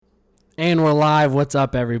And we're live. What's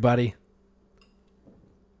up, everybody?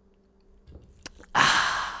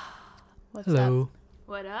 Hello.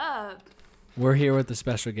 What up? We're here with a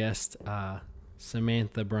special guest,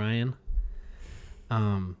 Samantha Bryan.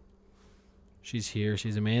 She's here.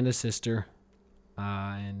 She's Amanda's sister,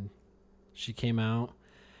 and she came out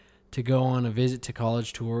to go on a visit to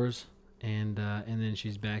college tours, and then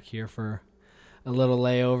she's back here for a little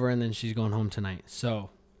layover, and then she's going home tonight. So,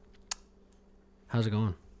 how's it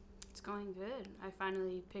going? It's going good. I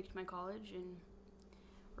finally picked my college and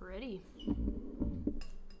we're ready.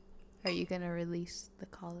 Are you going to release the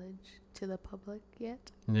college to the public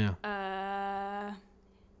yet? Yeah. I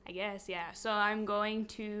guess, yeah. So I'm going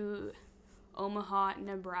to Omaha,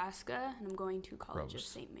 Nebraska, and I'm going to College of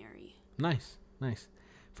St. Mary. Nice.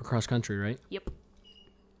 For cross country, right? Yep.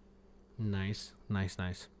 Nice.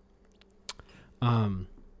 We're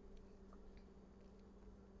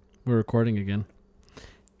recording again.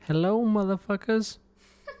 Hello, motherfuckers.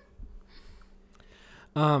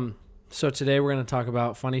 So today we're going to talk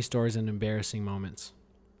about funny stories and embarrassing moments.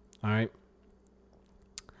 All right.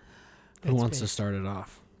 Who wants to start it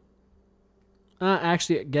off?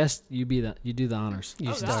 Actually, guess you do the honors. You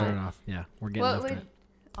should start it off. Yeah, we're getting what after would it.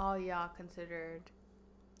 all y'all considered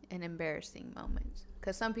an embarrassing moment?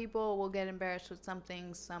 Because some people will get embarrassed with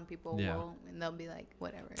something, some people won't, and they'll be like,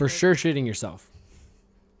 whatever. For sure, shitting yourself.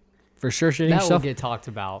 For sure, shitting yourself. That will get talked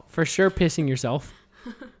about. For sure, pissing yourself.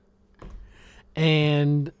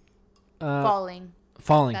 And falling.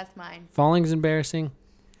 That's mine. Falling's embarrassing.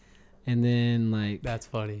 And then That's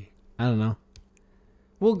funny. I don't know.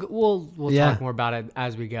 We'll talk more about it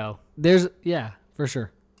as we go. For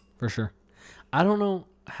sure. I don't know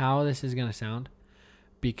how this is gonna sound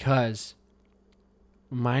because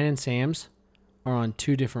mine and Sam's are on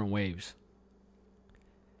two different waves.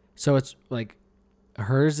 So it's like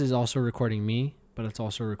hers is also recording me, but it's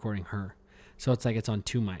also recording her. So it's like it's on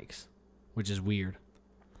two mics, which is weird.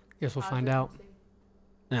 Guess we'll find out.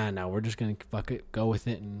 No, we're just gonna fuck it, go with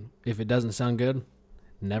it, and if it doesn't sound good,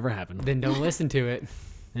 never happened. Then don't listen to it.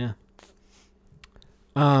 Yeah.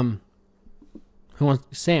 Who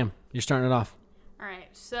wants? Sam, you're starting it off. All right.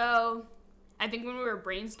 So I think when we were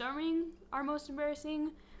brainstorming our most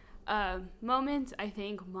embarrassing moments, I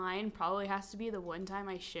think mine probably has to be the one time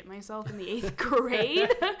I shit myself in the 8th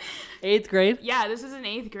grade. 8th grade? Yeah, this was in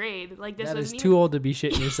 8th grade. That is too old to be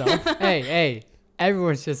shitting yourself. Hey,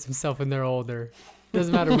 everyone shits himself when they're older.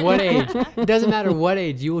 Doesn't matter what age. It doesn't matter what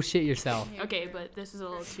age. You will shit yourself. Okay, but this is a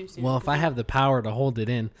little too soon. Well, if I have the power to hold it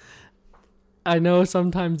in, I know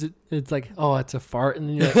sometimes it's like, oh, it's a fart, and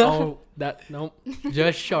then you're like, oh, nope,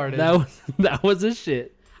 just sharted. That was a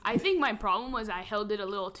shit. I think my problem was I held it a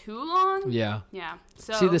little too long. Yeah.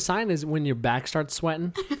 So see, the sign is when your back starts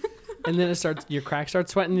sweating, and then your crack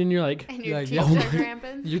starts sweating, and you're like, and your cheeks are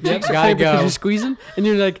cramping. Your cheeks are cramping because you're squeezing, and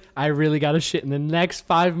you're like, I really gotta shit in the next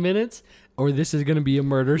 5 minutes, or this is gonna be a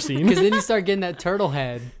murder scene. Because then you start getting that turtle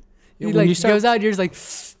head. When you goes out, you're just like,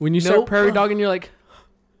 when you start prairie dogging, you're like,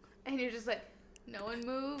 and you're just like, no one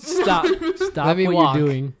moves. Stop Let me what walk. you're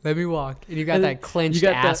doing. Let me walk. And you got that clenched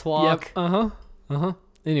ass walk. Yep.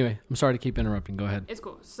 Anyway, I'm sorry to keep interrupting. Go ahead. It's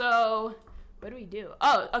cool. So, what do we do?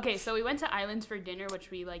 Oh, okay. So we went to Islands for dinner,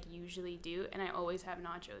 which we usually do, and I always have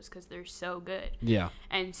nachos because they're so good. Yeah.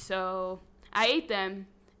 And so I ate them,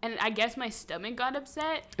 and I guess my stomach got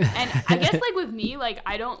upset. And I guess with me,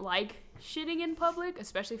 I don't like shitting in public,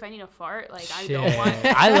 especially if I need a fart. I don't want.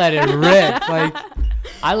 I let it rip.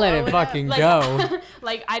 I let it fucking go.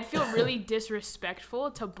 I'd feel really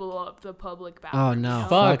disrespectful to blow up the public bathroom. Oh no!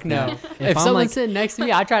 Fuck no! If someone's sitting next to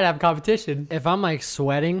me, I try to have competition. If I'm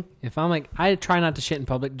sweating, I try not to shit in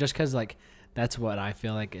public just because that's what I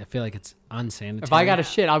feel like. I feel like it's unsanitary. If I gotta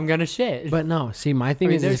shit, I'm gonna shit. But no, see, my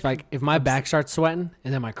thing is if my back starts sweating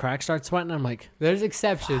and then my crack starts sweating, I'm like, there's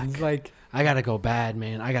exceptions. Fuck. I gotta go bad,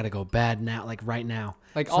 man. I gotta go bad now, right now.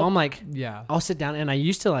 I'll sit down, and I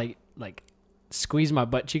used to like squeeze my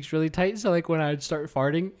butt cheeks really tight. So when I'd start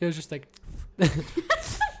farting, it was just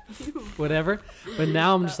whatever. But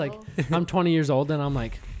now I'm just I'm 20 years old, and I'm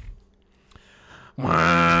like, and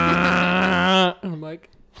I'm like,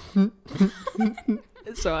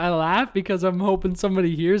 so I laugh because I'm hoping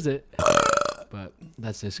somebody hears it. But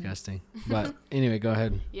that's disgusting. But anyway, go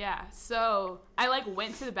ahead. Yeah. So I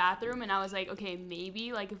went to the bathroom and I was like, okay, maybe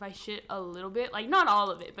if I shit a little bit, not all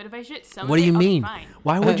of it, but if I shit some what of it, do you mean? I'll be fine.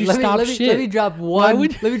 Why would you stop shit? Let me drop one.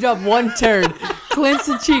 Let me drop one turd. Clench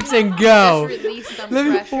the cheeks and go. Just release some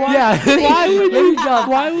pressure. Let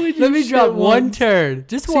me drop one turd.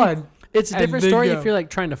 Just one. It's a different story if you're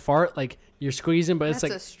trying to fart you're squeezing, but That's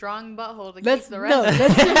it's a like strong butthole to That's keep the rest.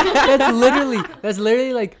 that's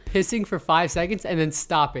literally like pissing for 5 seconds and then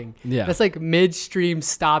stopping. Yeah. That's like midstream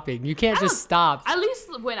stopping. You can't just stop. At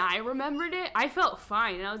least when I remembered it, I felt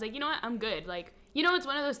fine. And I was like, you know what? I'm good. Like, you know, it's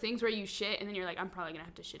one of those things where you shit and then you're like, I'm probably going to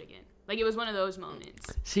have to shit again. Like, it was one of those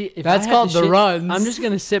moments. see if That's I had called to the shit, runs. I'm just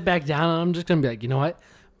gonna sit back down and I'm just gonna be like, you know what?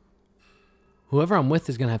 Whoever I'm with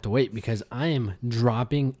is gonna have to wait because I am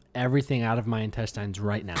dropping everything out of my intestines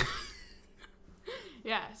right now.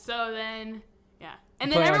 Yeah. So then, yeah.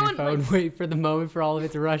 And Put then it on your everyone, phone, like, wait for the moment for all of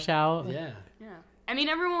it to rush out. Yeah. yeah. I mean,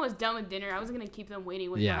 everyone was done with dinner. I was going to keep them waiting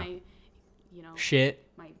with Yeah. my, you know, Shit.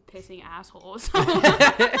 my pissing asshole. So,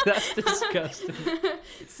 That's disgusting.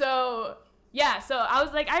 so yeah. So I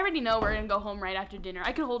was like, I already know we're going to go home right after dinner.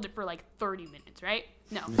 I could hold it for like 30 minutes, right?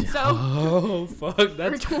 No. So, Oh fuck,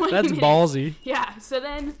 that's 20 that's minutes. ballsy. yeah. So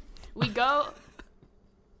then we go.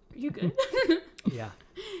 You good? Yeah.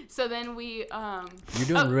 So then we You're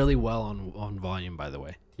doing really well on volume, by the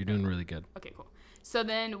way. You're doing really good. okay, cool. So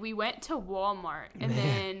then we went to Walmart and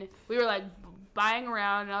then we were like buying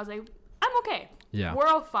around and I was like, I'm okay. Yeah. We're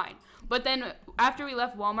all fine. But then after we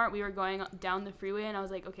left Walmart, we were going down the freeway and I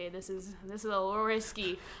was like, okay, this is a little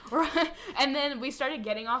risky. And then we started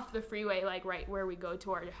getting off the freeway like right where we go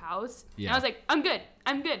to our house. Yeah. And I was like, I'm good.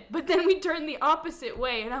 But then we turned the opposite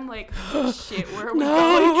way and I'm like, oh shit, where are we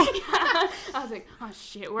going? Yeah. I was like, oh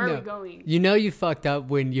shit, where are No. we going? You know you fucked up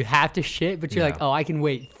when you have to shit, but you're Yeah. like, oh, I can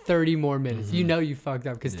wait 30 more minutes. You know you fucked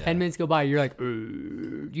up because 10 minutes go by, you're like,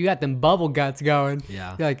 you got them bubble guts going.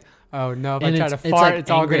 Yeah. You're like, oh no, if And I try to it's fart, like it's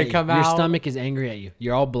all angry going at to you. come Your out. stomach is angry at you.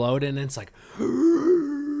 You're all bloated and it's like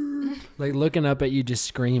like looking up at you just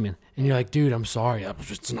screaming. And you're like, dude, I'm sorry. I'm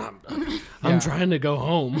Yeah. trying to go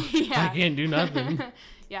home. Yeah. I can't do nothing.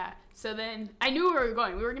 Yeah. So then I knew where we were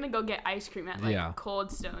going. We were going to go get ice cream at like Yeah.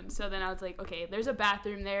 Cold Stone. So then I was like, okay, there's a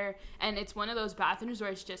bathroom there. And it's one of those bathrooms where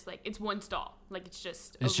it's just like, it's one stall. Like it's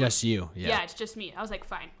just. It's just you. Yeah. It's just me. I was like,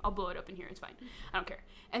 fine, I'll blow it up in here. It's fine. I don't care.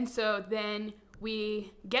 And so then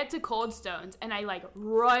we get to Cold Stones and I like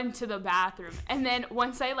run to the bathroom. And then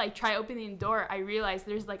once I like try opening the door, I realize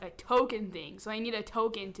there's like a token thing. So I need a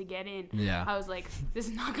token to get in. Yeah. I was like, this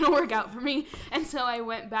is not going to work out for me. And so I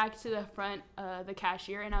went back to the front, the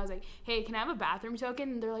cashier, and I was like, hey, can I have a bathroom token?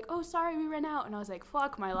 And they're like, oh, sorry, we ran out. And I was like,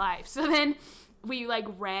 fuck my life. So then we like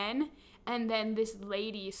ran and then this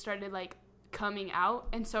lady started like coming out,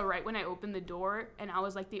 and so right when I opened the door and I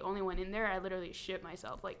was like the only one in there, I literally shit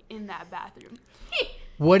myself like in that bathroom.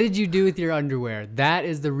 What did you do with your underwear? That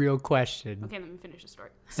is the real question. Okay, let me finish the story.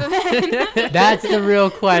 So then That's the real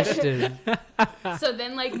question. so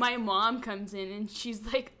then like my mom comes in and she's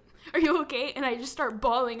like, are you okay? And I just start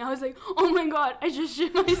bawling. I was like, oh my god, I just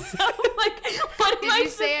shit myself. Like, what am Did I you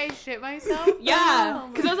say I shit myself? Yeah, Oh,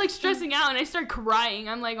 because I was like stressing out and I started crying.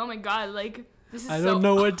 I'm like, oh my god, like this is I so don't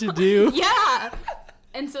know what to do. Yeah.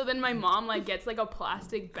 And so then my mom like gets like a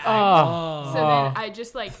plastic bag. Oh. So then I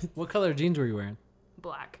just like What color jeans were you wearing?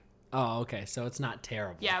 black. Oh, okay. So it's not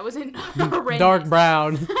terrible. Yeah, it wasn't horrendous. Dark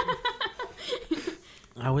brown.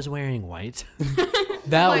 I was wearing white.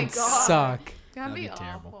 That my would God. suck. That'd be be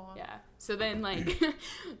terrible. awful. Yeah. So then like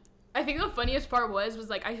I think the funniest part was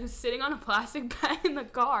like I was sitting on a plastic bag in the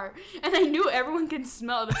car and I knew everyone can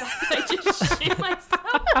smell the fact that I just shit myself.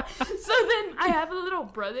 So then I have a little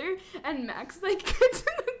brother and Max like gets in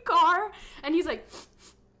the car and he's like,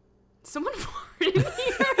 someone farted in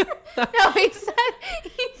here. No, he said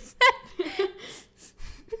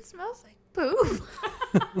it smells like poop.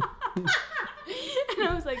 And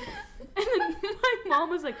I was like, and then my mom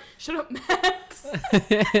was like, shut up, Max.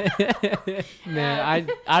 Man,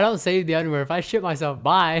 I don't save the underwear. If I shit myself,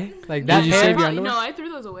 bye. Like that Did you pair, save your underwear? No, I threw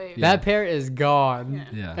those away. that pair is gone. Yeah.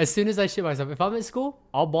 Yeah. As soon as I shit myself, if I'm at school,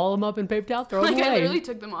 I'll ball them up in paper towel, throw them Like I away. literally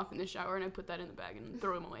took them off in the shower and I put that in the bag and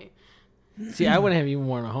threw them away. See, I wouldn't have even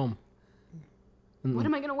worn it home. What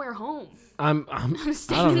am I gonna wear home? I'm I'm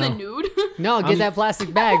staying don't in the know. nude. No, get I'm- that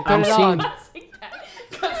plastic bag, put I'm it seeing- on. Plastic bag.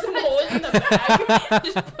 Cut some holes in the bag.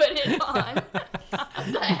 Just put it on.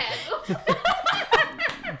 The handle.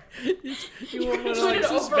 You want Put it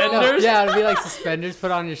over No, yeah, it'll be like suspenders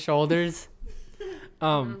put on your shoulders.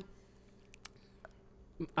 I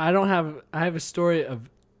have a story of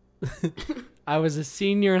I was a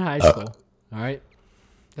senior in high school. All right.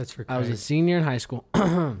 That's for I was a Christ. senior in high school.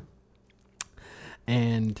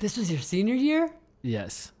 And This was your senior year?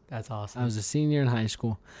 yes, That's awesome. I was a senior in high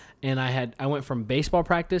school, and I went from baseball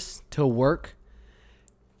practice to work.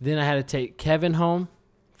 Then I had to take Kevin home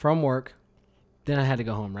from work. Then I had to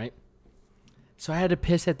go home, right? So I had to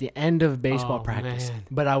piss at the end of baseball Oh, practice, man.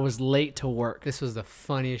 but I was late to work. This was the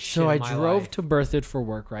funniest shit So I of my drove life. to Berthoud for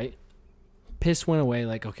work, right? piss went away.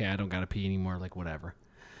 Like, okay, I don't got to pee anymore. Like, whatever.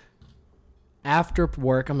 After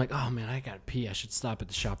work, I'm like, oh, man, I got to pee. I should stop at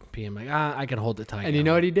the shop and pee. I'm like, I can hold it till I And get you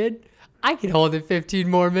know home. what he did? I can hold it 15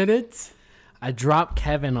 more minutes. I dropped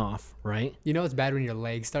Kevin off, right? You know it's bad when your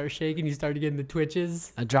legs start shaking. You start getting the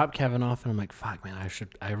twitches. I dropped Kevin off, and I'm like, fuck, man,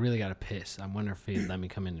 I really got to piss. I wonder if he'd let me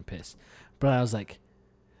come in and piss. But I was like,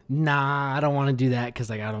 nah, I don't want to do that because,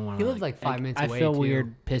 like, I don't want to. He lives like 5 minutes away, I feel too.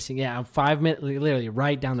 weird pissing. Yeah, I'm 5 minutes, literally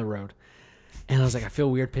right down the road. And I was like, I feel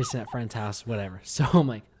weird pissing at friend's house, whatever. So I'm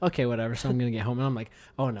like, okay, whatever. So I'm going to get home. And I'm like,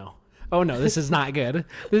 oh, no, this is not good.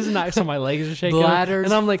 This is not. So my legs are shaking. Bladder's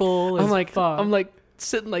and I'm like, full I'm as like, fuck. I'm like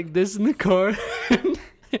sitting like this in the car. And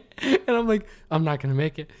I'm like, I'm not going to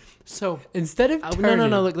make it. So Instead of turning,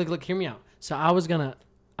 no, look, hear me out. So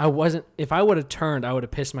if I would have turned, I would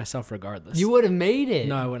have pissed myself regardless. you would have made it.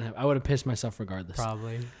 No, I wouldn't have. I would have pissed myself regardless.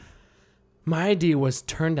 Probably. My idea was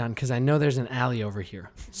turn down because I know there's an alley over here.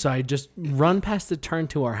 So I just run past the turn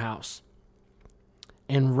to our house.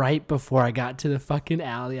 And right before I got to the fucking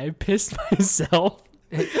alley, I pissed myself.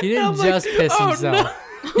 He didn't I'm like, just piss oh, himself.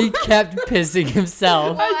 He kept pissing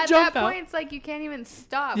himself. Well, at that jumped out. point, it's like you can't even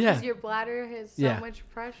stop Yeah. because your bladder has so Yeah. much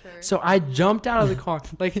pressure. So I jumped out of the car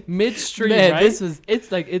like midstream. Man, right? this was-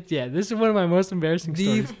 This is one of my most embarrassing The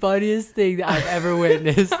stories. funniest thing that I've ever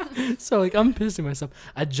witnessed. So like I'm pissing myself.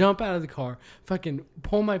 I jump out of the car, fucking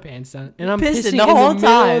pull my pants down, and I'm Pissing pissing the in whole the middle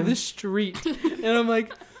time. of the street. And I'm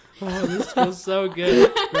like, oh, this feels so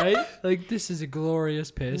good, right? Like this is a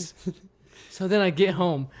glorious piss. So then I get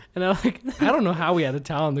home and I don't know how we had a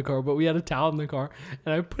towel in the car, but we had a towel in the car,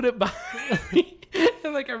 and I put it behind me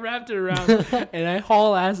and like I wrapped it around and I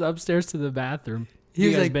haul ass upstairs to the bathroom. He You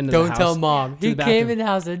was guys like, been to the don't tell house? mom. To He the came bathroom. in the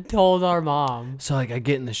house and told our mom. So like I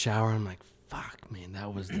get in the shower and I'm like, fuck, man,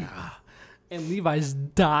 that was and Levi's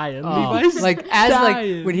dying. Oh, Levi's like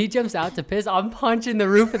dying. when he jumps out to piss, I'm punching the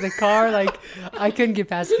roof of the car. Like I couldn't get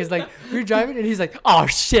past it because like we were driving and he's like, "Oh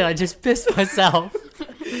shit, I just pissed myself."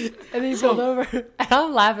 And then he pulled over and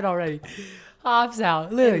I'm laughing already. Hops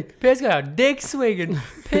out, literally piss going out, dick swinging,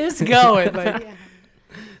 piss going. Like, yeah.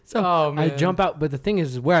 So oh I man, jump out, but the thing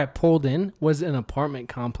is where I pulled in was an apartment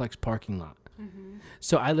complex parking lot.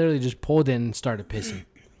 So I literally just pulled in and started pissing.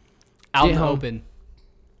 out in Get the home. open.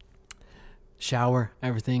 Shower,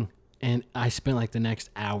 everything. And I spent like the next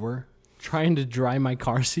hour trying to dry my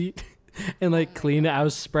car seat and like clean it. I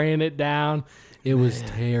was spraying it down. It was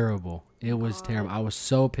terrible. It was terrible. I was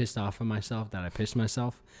so pissed off of myself that I pissed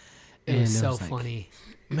myself. It was And so like, funny.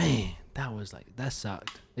 Man, that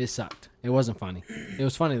sucked. It sucked. It wasn't funny. It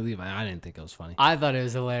was funny to Levi. I didn't think it was funny. I thought it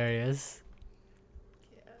was hilarious.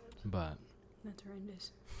 But That's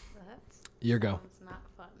horrendous. That's your go. sounds not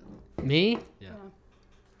fun. Me? Yeah.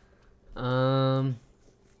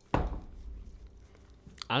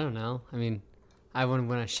 I don't know. I mean,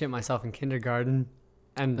 when I shit myself in kindergarten,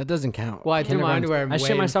 and That doesn't count. Well, I threw my Kindergarten- underwear I shit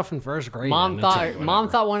away. myself in first grade. mom and it's like, thought mom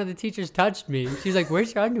whatever. thought one of the teachers touched me. She's like,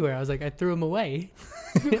 "Where's your underwear?" I was like, "I threw them away."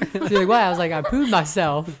 She's like, "Why?" I was like, "I pooed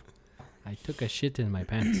myself." I took a shit in my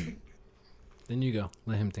pants. Then you go.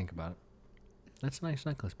 Let him think about it. That's a nice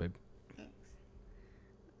necklace, babe.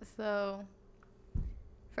 So,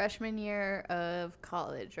 freshman year of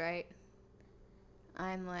college, right?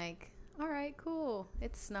 I'm like, all right, cool.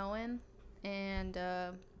 It's snowing, and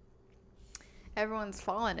everyone's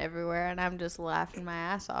falling everywhere, and I'm just laughing my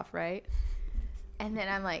ass off, right? And then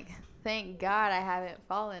I'm like, thank God I haven't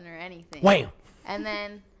fallen or anything. Wham! And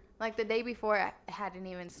then, like, the day before, it hadn't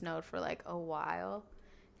even snowed for, like, a while.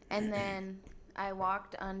 And then I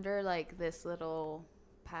walked under, like, this little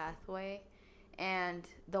pathway, and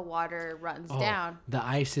the water runs down. The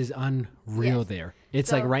ice is unreal Yes. there. It's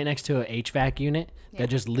So- like right next to an HVAC unit Yeah. that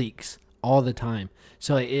just leaks all the time.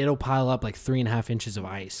 So it'll pile up like 3.5 inches of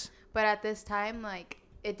ice. But at this time, like,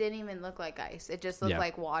 it didn't even look like ice. It just looked Yeah.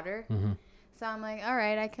 like water. Mm-hmm. So I'm like, all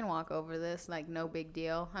right, I can walk over this. Like, no big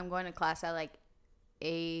deal. I'm going to class at, like,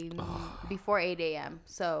 before 8 a.m.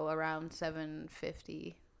 So around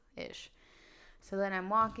 7:50-ish. So then I'm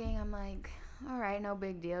walking. I'm like, all right, no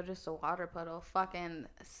big deal. Just a water puddle.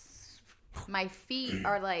 My feet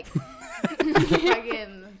are, like,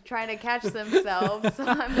 fucking trying to catch themselves. So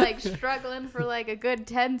I'm, like, struggling for, like, a good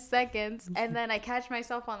 10 seconds. And then I catch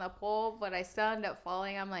myself on the pole, but I still end up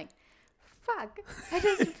falling. I'm like, fuck, I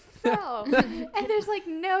just fell. And there's, like,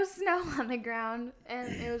 no snow on the ground. And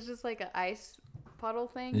it was just, like, an ice puddle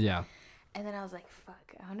thing. Yeah. And then I was like,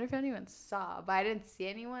 fuck, I wonder if anyone saw. But I didn't see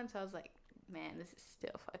anyone. So I was like, man, this is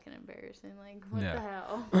still fucking embarrassing. Like, what Yeah. the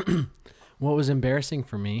hell? What was embarrassing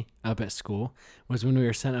for me up at school was when we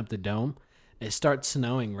were setting up the dome. It starts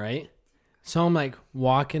snowing, right? So I'm like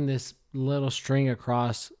walking this little string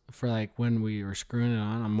across for like when we were screwing it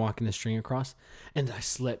on. I'm walking the string across and I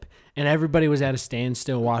slip. And everybody was at a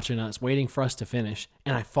standstill watching us, waiting for us to finish.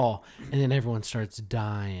 And I fall. And then everyone starts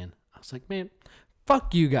dying. I was like, man,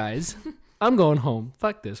 fuck you guys. I'm going home.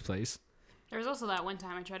 Fuck this place. There was also that one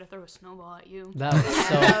time I tried to throw a snowball at you. That was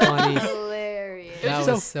so That was funny. hilarious. That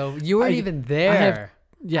So- was so. You weren't I- even I there. have-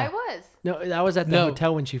 Yeah. I was. No, that was at the No.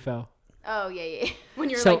 hotel when she fell. Oh, yeah. When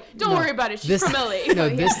you're So, like, don't no. worry about it. She's This- from LA. No,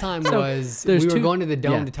 this time So, was there's we were two- going to the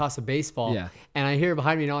dome yeah. to toss a baseball. Yeah. And I hear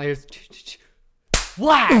behind me and all I hear is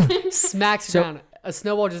whack, smacks the So- ground. A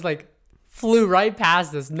snowball just like flew right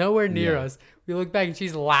past us, nowhere near Yeah. us. We look back and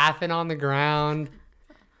she's laughing on the ground.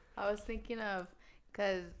 I was thinking of,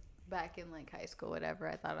 because back in like high school, whatever,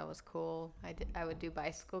 I thought I was cool. I would do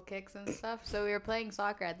bicycle kicks and stuff. So we were playing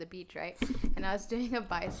soccer at the beach, right? And I was doing a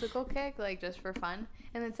bicycle kick, like just for fun.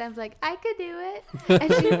 And then Sam's like, I could do it.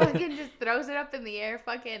 And she fucking just throws it up in the air,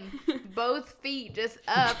 fucking both feet just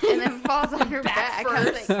up, and then falls on her back. I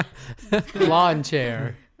was like, Lawn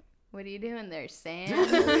chair. what are you doing there, Sam?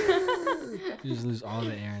 You just lose all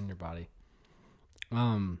the air in your body.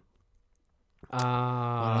 What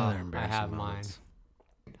other I embarrassing have mine. moments?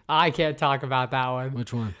 I can't talk about that one.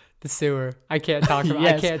 Which one? The sewer. I can't talk about.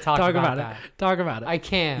 Yes, I can't talk about that. it. Talk about it. I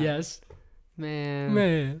can't. Yes.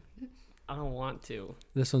 Man. I don't want to.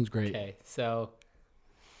 This one's great. Okay, so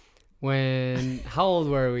how old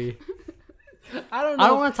were we? I don't I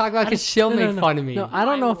don't want to talk about because she'll make fun of me. No, I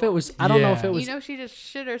don't know if it was. I don't know if Yeah. it was. You know, she just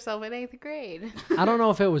shit herself in 8th grade. I don't know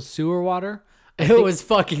if it was sewer water. It was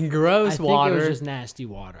fucking gross I think water. it was just nasty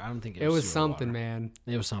water. I don't think it was. It was sewer something, water. man.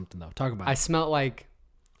 It was something though. Talk about I it. smelled like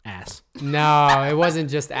Ass. no, it wasn't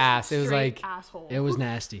just ass. It was Straight like asshole. It was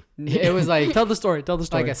nasty. it was like Tell the story. Tell the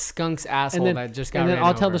story. like a skunk's asshole then- that just got and then ran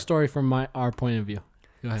I'll tell over. the story from our point of view.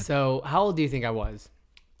 Go ahead. So how old do you think I was?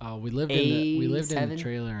 We lived in the 7?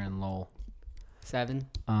 trailer in Lowell. 7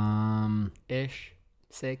 ish,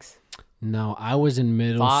 6, No, I was in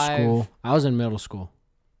middle 5. school. I was in middle school.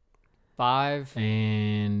 5,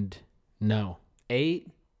 And no, 8.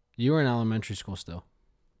 you were in elementary school still.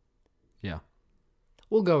 Yeah.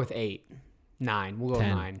 We'll go with 8, 9. We'll go 10.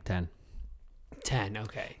 with 9, 10. 10.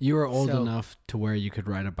 Okay, You were old So- enough to where you could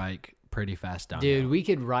ride a bike pretty fast down. dude, we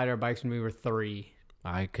could ride our bikes when we were 3.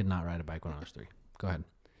 I could not ride a bike when I was 3. Go ahead.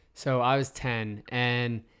 So I was 10,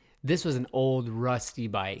 and this was an old rusty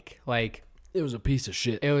bike. Like It was a piece of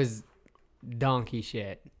shit. it was donkey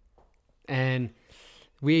shit. And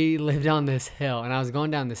we lived on this hill, and I was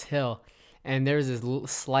going down this hill, and there was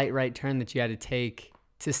this slight right turn that you had to take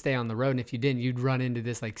to stay on the road. And if you didn't, you'd run into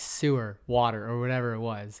this like sewer water or whatever it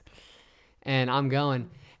was. And I'm going,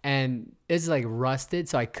 and it's like rusted,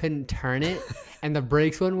 so I couldn't turn it, and the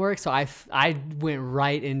brakes wouldn't work. So I went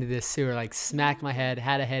right into this sewer, like smacked my head,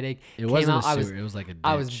 had a headache. It came wasn't out, a sewer. It was like a ditch.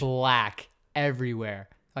 I was black everywhere,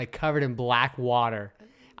 like covered in black water.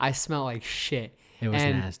 I smelled like shit. It was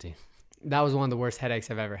and nasty. that was one of the worst headaches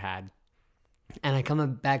I've ever had. And I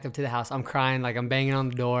come back up to the house. I'm crying, like I'm banging on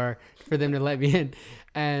the door for them to let me in.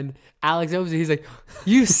 And Alex opens it. He's like,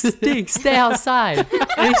 "You stink. Stay outside."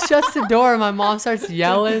 And he shuts the door. And my mom starts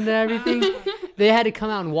yelling and everything. They had to come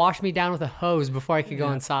out and wash me down with a hose before I could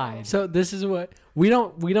go inside. So this is what we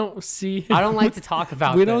don't see him. I don't like to talk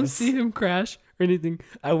about we this. don't see him crash or anything.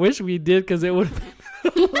 I wish we did because it would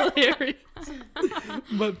have been hilarious.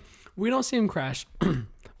 But we don't see him crash.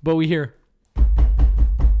 But we hear,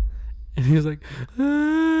 and he was like,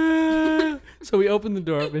 "Ah." So we open the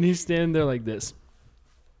door up and he's standing there like this.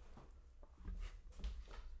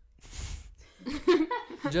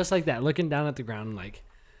 Just like that, looking down at the ground, like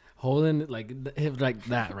holding it like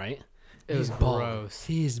that, right? It was He's bawling. gross.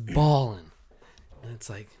 He's bawling, and it's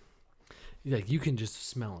like you can just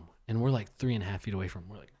smell him, and we're like 3.5 feet away from him.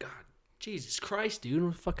 We're like, God, Jesus Christ, dude,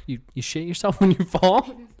 what the fuck? You shit yourself when you fall?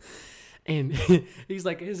 And he's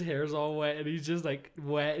like, his hair's all wet, and he's just like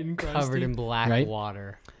wet and crusty. Covered in black right?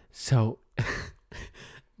 water. So,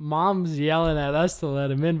 mom's yelling at us to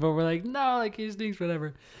let him in, but we're like, no, like he stinks,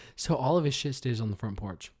 whatever. So all of his shit stays on the front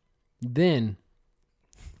porch. Then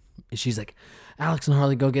she's like, Alex and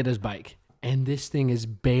Harley, go get his bike. And this thing is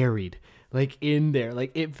buried, like in there,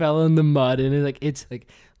 like it fell in the mud, and it's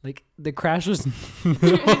like the crash was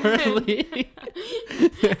gnarly.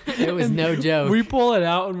 It was no joke. We pull it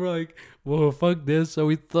out and we're like, whoa, fuck this. So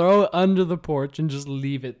we throw it under the porch and just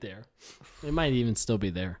leave it there. It might even still be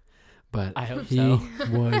there. But I hope he so.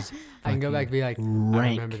 was I can go back and be like, I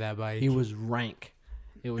rank. remember that bike. He was rank.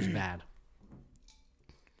 It was bad.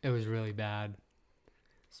 It was really bad.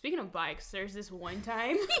 Speaking of bikes, there's this one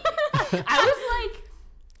time I was like,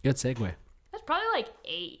 Good segue. that's probably like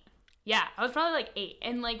 8. Yeah, I was probably like 8.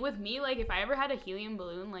 And like with me, like if I ever had a helium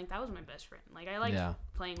balloon, like that was my best friend. Like I liked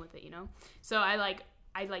playing with it, you know? So I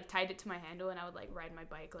tied it to my handle and I would like ride my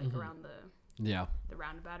bike like around the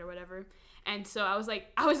roundabout or whatever. And so I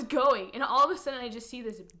was going and all of a sudden I just see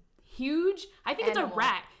this huge, I think Animal. it's a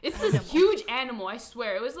rat. It's this huge animal, I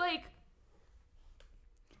swear. It was like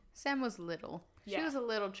Sam was little. She Yeah. was a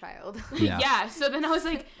little child. Yeah. yeah. So then I was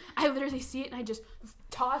like, I literally see it and I just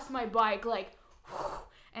toss my bike like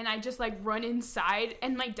and I just like run inside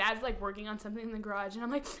and my dad's like working on something in the garage and I'm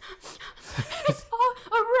like, I saw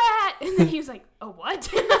a rat. And then he was like, a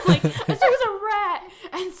what? And I'm like, I saw it was a rat.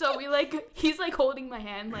 And so he's like holding my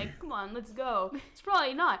hand like, come on, let's go. It's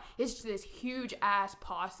probably not. It's just this huge ass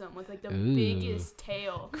possum with like the biggest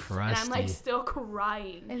tail. Crusty. And I'm like still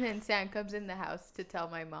crying. And then Sam comes in the house to tell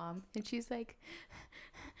my mom. And she's like,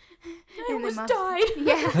 I almost died.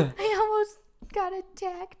 Yeah, I almost got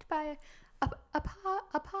attacked by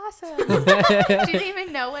a possum. She didn't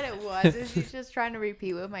even know what it was. And she's just trying to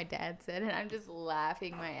repeat what my dad said. And I'm just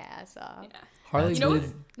laughing my ass off. Yeah. Harley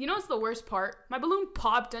You know what's the worst part? My balloon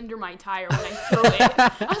popped under my tire when I threw it.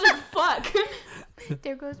 I was like, fuck.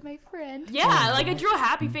 There goes my friend. Yeah, like I drew a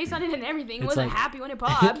happy face on it and everything. It It's wasn't like- happy when it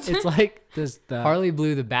popped. It's like this. Harley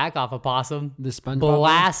blew the back off a possum. The SpongeBob.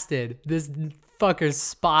 Blasted this fucker's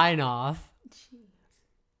spine off.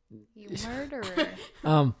 You murderer.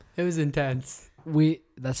 It was intense.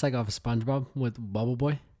 That's like off of SpongeBob with Bubble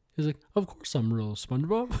Boy. He's like, of course I'm real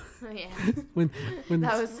SpongeBob. Yeah. when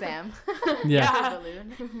That was Sam. yeah. The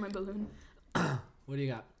balloon. My balloon. What do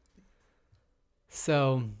you got?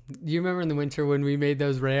 So, you remember in the winter when we made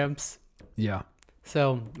those ramps? Yeah.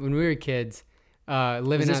 So, when we were kids,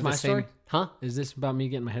 living Is this at my the same... story? Huh? Is this about me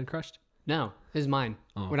getting my head crushed? No, this is mine.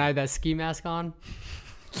 Oh. When I had that ski mask on.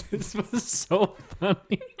 This was so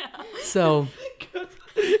funny. So,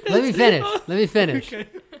 let me finish. Okay.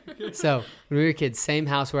 So, when we were kids, same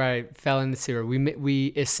house where I fell in the sewer,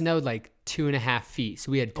 it snowed like 2.5 feet.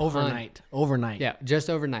 So we had Overnight. Yeah, just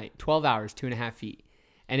overnight. 12 hours, 2.5 feet.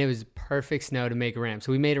 And it was perfect snow to make a ramp.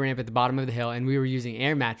 So we made a ramp at the bottom of the hill, and we were using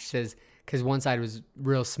air mattresses because one side was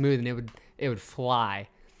real smooth and it would fly.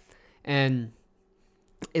 And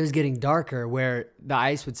it was getting darker where the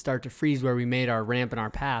ice would start to freeze where we made our ramp and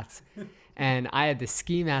our paths. And I had the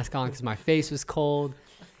ski mask on because my face was cold.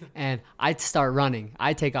 And I start running.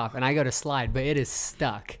 I take off and I go to slide, but it is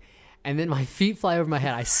stuck. And then my feet fly over my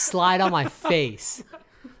head. I slide on my face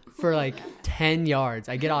for like 10 yards.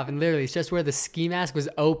 I get off and literally it's just where the ski mask was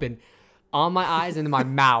open on my eyes and my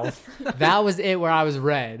mouth. That was it where I was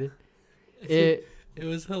red. It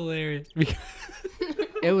was hilarious.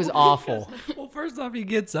 It was awful. Well, first off, he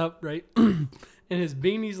gets up, right? And his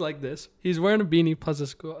beanie's like this. He's wearing a beanie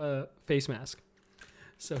plus a face mask.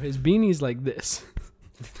 So his beanie's like this.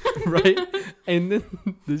 Right? And then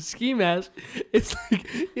the ski mask, it's like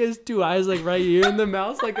he has two eyes like right here and the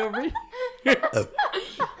mouth's like over here.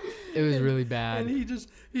 It was really bad. And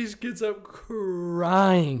he gets up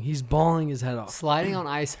crying. He's bawling his head off. Sliding on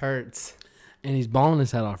ice hurts. And he's bawling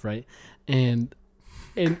his head off, right? And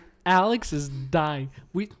Alex is dying.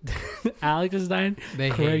 Alex is dying. They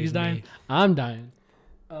Craig's hated dying. me. I'm dying.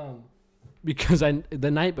 Because the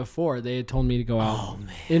night before they had told me to go out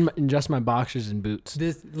in just my boxers and boots.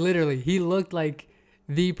 This literally, he looked like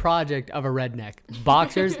the project of a redneck.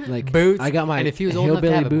 Boxers, Like boots. I got my and if he was old enough to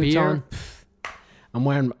hillbilly have a boots beer,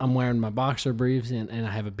 on. I'm wearing my boxer briefs and I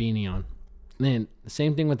have a beanie on. And then the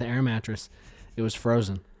same thing with the air mattress. It was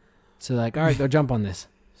frozen. So like, all right, go jump on this.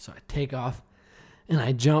 So I take off and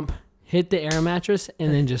I jump, hit the air mattress,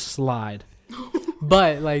 and then just slide.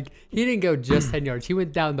 But like he didn't go just 10 yards. He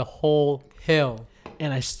went down the whole hill.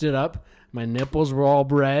 And I stood up. My nipples were all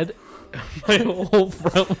red. My whole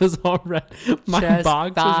front was all red. My Chest,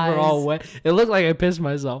 boxers were all thighs. wet. It looked like I pissed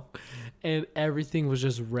myself. And everything was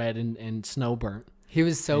just red and snow burnt. He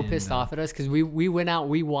was so pissed off at us because we went out,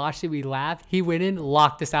 we watched it, we laughed. He went in,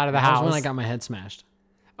 locked us out of the That house. was when I got my head smashed.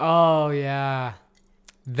 Oh yeah,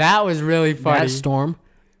 that was really funny. That storm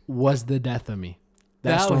was the death of me.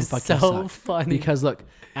 That storm was fucking so sucked. funny. Because look,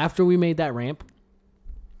 after we made that ramp,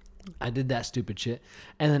 I did that stupid shit.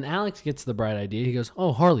 And then Alex gets the bright idea. He goes,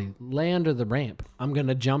 "Oh, Harley, lay under the ramp. I'm going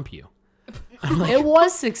to jump you." It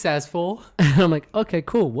was successful. And I'm like, "Okay,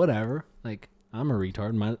 cool, whatever." Like, I'm a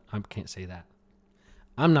retard. I can't say that.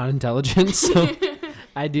 I'm not intelligent, so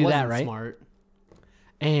I do that, Wasn't right? Smart.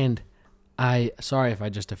 And sorry if I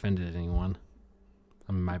just offended anyone.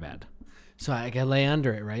 My bad. So I can lay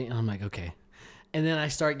under it, right? And I'm like, okay. And then I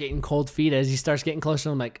start getting cold feet as he starts getting closer.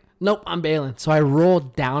 I'm like, nope, I'm bailing. So I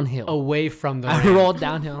rolled downhill. Away from the I ramp. rolled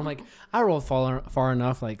downhill. I'm like, I rolled far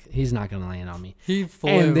enough. Like, he's not going to land on me. He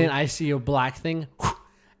flew. And then I see a black thing.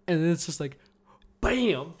 and then it's just like,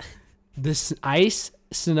 bam, this ice,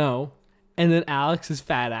 snow, and then Alex's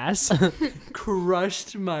fat ass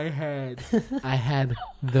crushed my head. I had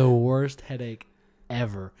the worst headache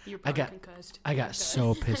ever. You're I probably got concussed. I got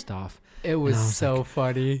so pissed off. It was, I was so like,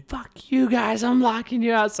 funny. Fuck you guys, I'm locking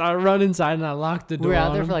you out. So I run inside and I locked the door. We were out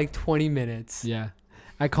on there them. for like 20 minutes. Yeah.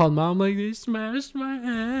 I called Mom like, they smashed my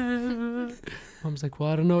head. Mom's like, well,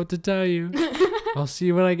 I don't know what to tell you. I'll see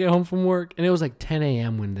you when I get home from work. And it was like 10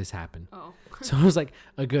 a.m. when this happened. Oh. So it was like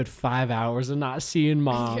a good 5 hours of not seeing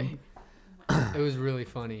Mom. It was really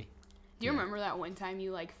funny. Do you remember that one time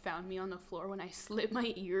you like found me on the floor when I slit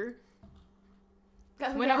my ear?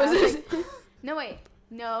 Oh, When yeah, I was no, wait.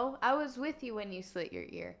 No, I was with you when you slit your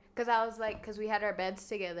ear. Because I was like, because we had our beds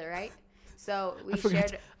together, right? So we I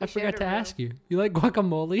forgot shared to ask you. You like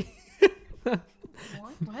guacamole?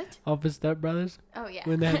 What? Off his stepbrothers Oh, yeah.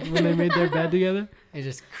 when they made their bed together? It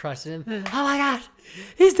just crushed him. Oh my god,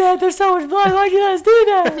 he's dead. There's so much blood. Why'd you let us do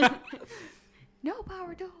that? No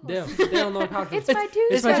power tools. They don't know how to. It's my toothbrush.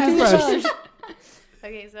 It's my toothbrush.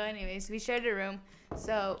 Okay, so anyways, we shared a room.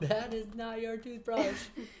 So That is not your toothbrush.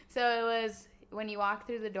 so it was when you walk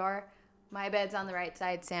through the door, my bed's on the right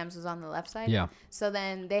side, Sam's was on the left side. Yeah. So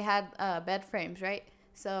then they had bed frames, right?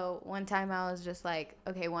 So one time I was just like,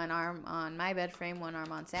 okay, one arm on my bed frame, one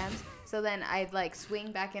arm on Sam's. So then I'd like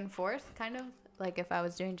swing back and forth, kind of like if I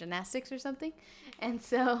was doing gymnastics or something. And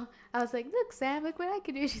so I was like, look, Sam, look what I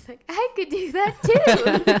could do. She's like, I could do that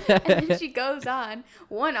too. And then she goes on.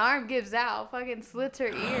 One arm gives out, fucking slits her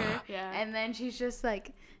ear. Yeah. And then she's just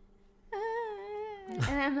like, ah. And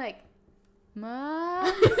I'm like,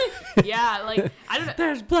 Mom. Yeah, like I don't know.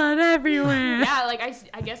 There's blood everywhere. Yeah, like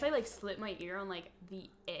I guess I like slit my ear on like the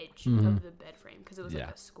edge of the bed frame because it was Yeah.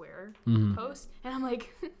 like a square Mhm. post, and I'm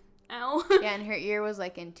like, ow. Yeah, and her ear was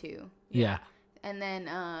like in two. Yeah. And then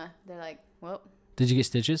they're like, well, Did you get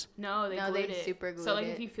stitches? No, they No, glued they it. super So like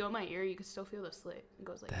glued if it. you feel my ear, you can still feel the slit. It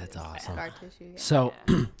goes like That's this. awesome. scar tissue. Yeah. So,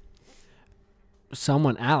 Yeah.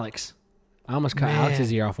 Alex, I almost cut Man.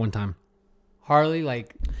 Alex's ear off one time. Harley,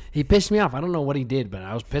 like, He pissed me off. I don't know what he did, but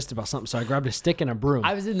I was pissed about something. So I grabbed a stick and a broom.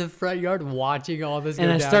 I was in the front yard watching all this and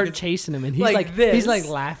go I down. start chasing him, and he's Like like this. he's like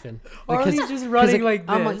laughing. Harley's Because- just 'cause, running like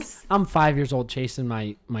I'm this. I'm 5 years old chasing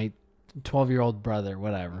my 12-year-old brother,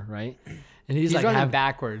 whatever, right? And he's like running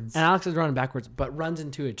backwards. and Alex is running backwards, but runs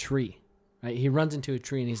into a tree, right? He runs into a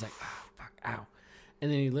tree, and he's like, oh, fuck, ow.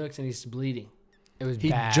 And then he looks, and he's bleeding. It was He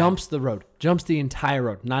bad. jumps the road, jumps the entire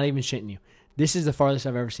road, not even shitting you. This is the farthest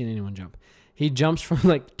I've ever seen anyone jump. He jumps from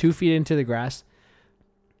like 2 feet into the grass,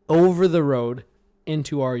 over the road,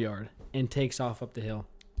 into our yard, and takes off up the hill.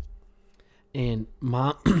 And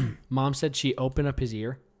mom said she opened up his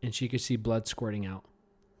ear, and she could see blood squirting out.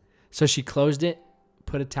 So she closed it,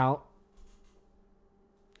 put a towel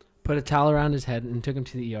around his head, and took him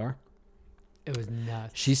to the ER. It was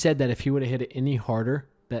nuts. She said that if he would have hit it any harder,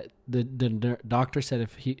 that the doctor said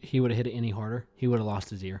if he would have hit it any harder, he would have lost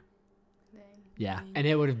his ear. Yeah. And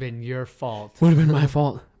it would have been your fault. Would have been my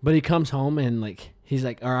fault. But he comes home and like he's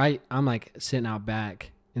like, all right, I'm like sitting out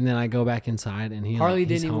back, and then I go back inside and Harley he's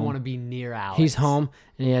didn't even home. want to be near Alex. He's home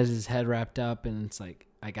and he has his head wrapped up, and it's like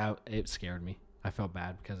it scared me. I felt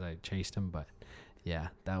bad because I chased him, but yeah,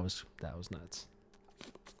 that was nuts.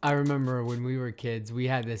 I remember when we were kids, we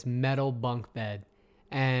had this metal bunk bed,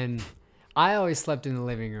 and I always slept in the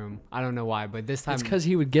living room. I don't know why, but this time It's because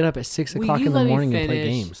he would get up at 6 Will o'clock you in the let me morning and play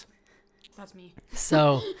finish? games. That's me.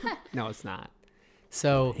 So no, it's not.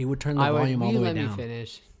 So He would turn the volume all will the you way let me down.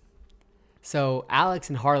 finish? So Alex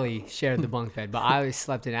and Harley shared the bunk bed, but I always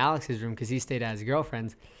slept in Alex's room because he stayed at his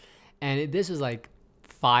girlfriend's, and this was like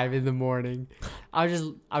 5 a.m. I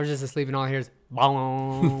was just asleep, and all I hear is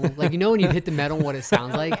bong. Like, you know when you hit the metal, what it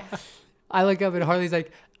sounds like. I look up and Harley's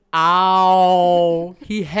like, "Ow!"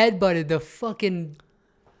 He headbutted the fucking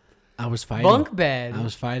I was fighting. bunk bed. I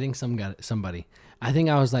was fighting somebody. I think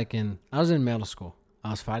I was in middle school.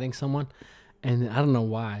 I was fighting someone, and I don't know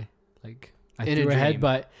why. Like I In a threw a dream.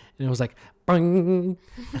 headbutt, and it was like, bang,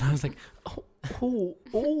 and I was like,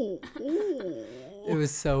 oh. It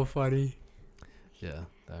was so funny. Yeah,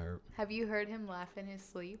 that hurt. Have you heard him laugh in his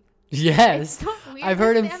sleep? Yes. It's so weird. I've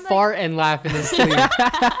heard him I'm like- fart and laugh in his sleep.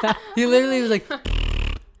 He literally was like,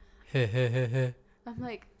 I'm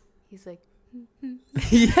like, he's like,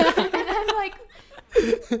 yeah. and I'm like,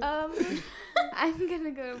 I'm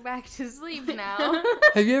gonna go back to sleep now.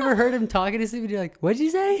 Have you ever heard him talking to sleep and you're like, what'd you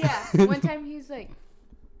say? Yeah. One time he's like,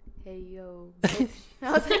 hey yo, bitch.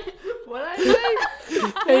 I was like, what did I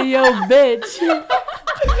say? Hey, yo, bitch.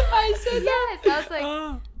 I said yes. I was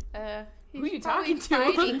like, Who you probably talking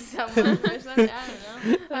to? fighting someone or something. I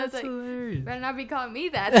don't know. I was like, hilarious. better not be calling me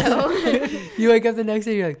that though. You wake up the next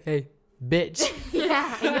day, you're like, hey, bitch.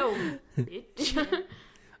 Yeah. Hey, yo, bitch.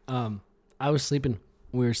 I was sleeping.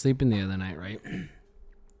 We were sleeping the other night, right?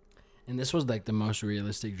 And this was like the most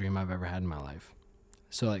realistic dream I've ever had in my life.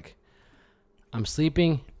 So like, I'm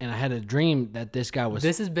sleeping and I had a dream that this guy was.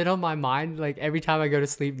 This has been on my mind like every time I go to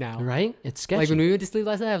sleep now. Right? It's sketchy. Like when we went to sleep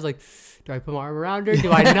last night, I was like, do I put my arm around her?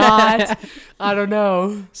 Do I not? I don't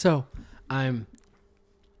know. So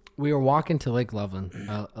we were walking to Lake Loveland,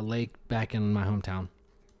 a lake back in my hometown.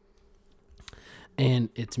 And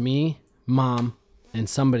it's me, Mom, and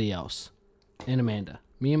somebody else. And Amanda.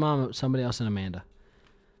 Me and Mom, somebody else, and Amanda.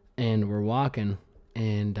 And we're walking,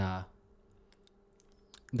 and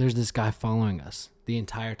there's this guy following us the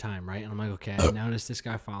entire time, right? And I'm like, okay, I noticed this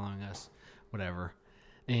guy following us, whatever.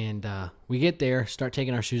 And we get there, start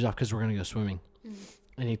taking our shoes off because we're going to go swimming.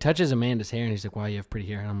 And he touches Amanda's hair, and he's like, wow, you have pretty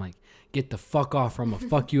hair. And I'm like, get the fuck off, or I'm going to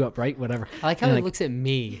fuck you up, right? Whatever. I like how And he like, looks at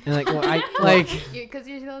me. and like, well, Like, Because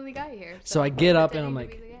you're the only guy here. so I get up, and pretending I'm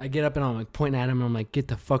to be like, the I guy. get up, and I'm like pointing at him, and I'm like, get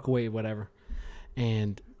the fuck away, whatever.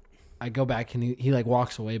 And I go back, and he like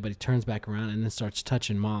walks away, but he turns back around and then starts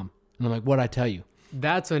touching Mom. And I'm like, what'd I tell you?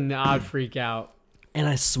 that's when I'd freak out. And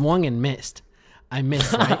I swung and missed. I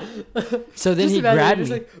missed, right? So then Just he imagine grabbed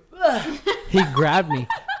you're me. just like, He grabbed me.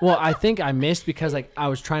 Well, I think I missed because like I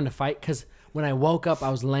was trying to fight because when I woke up, I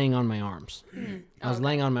was laying on my arms. I was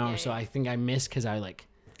laying on my arms, so I think I missed because I like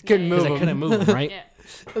couldn't move because I him. couldn't move him, right? Yeah.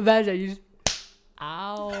 Imagine you just,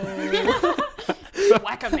 ow.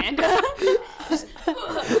 Whack Amanda.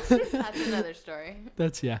 That's another story.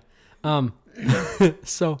 That's yeah.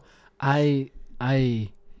 So I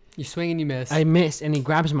You swing and you miss. I miss, and he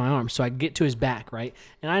grabs my arm, so I get to his back, right?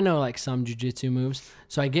 And I know like some jujitsu moves,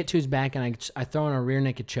 so I get to his back and I throw in a rear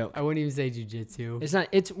naked choke. I wouldn't even say jujitsu. It's not.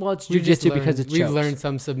 It's well, it's We've just jujitsu because learned- it's we've learned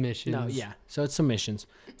some submissions. No, yeah. So it's submissions.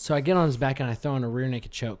 So I get on his back and I throw in a rear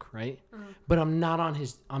naked choke, right? But I'm not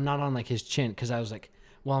on like his chin because I was like,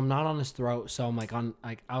 well, I'm not on his throat, so I'm like on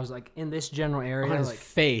like I was like in this general area, on his like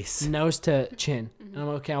face, nose to chin, and I'm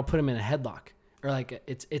like, okay. I'll put him in a headlock or like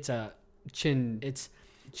it's a chin it's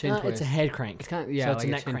twist. it's a head crank. It's kind of, yeah, so it's like a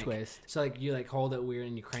a neck chin crank. twist. So like you like hold it weird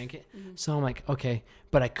and you crank it. So I'm like, okay,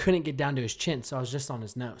 but I couldn't get down to his chin, so I was just on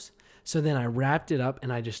his nose. So then I wrapped it up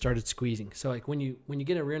and I just started squeezing. So like when you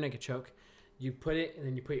get a rear naked choke, you put it and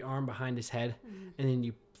then you put your arm behind his head and then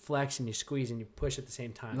you flex and you squeeze and you push at the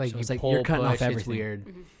same time. Like so you it's like pull, you're cutting push, off everything. It's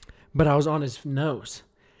weird. But I was on his nose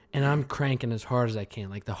and I'm cranking as hard as I can,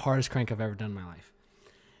 like the hardest crank I've ever done in my life.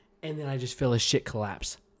 And then I just feel his shit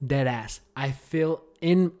collapse. Dead ass. I feel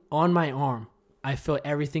on my arm, I feel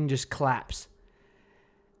everything just collapse.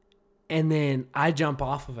 And then I jump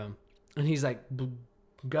off of him and he's like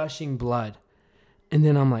gushing blood. And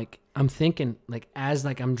then I'm thinking like, as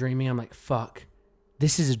like I'm dreaming, I'm like, fuck,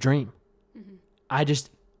 this is a dream. I just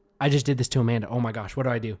did this to Amanda. Oh my gosh, what do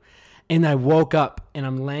I do? And I woke up and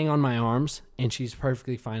I'm laying on my arms and she's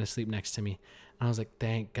perfectly fine asleep next to me. And I was like,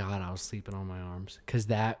 thank God I was sleeping on my arms because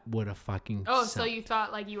that would have fucking Oh, sucked. so you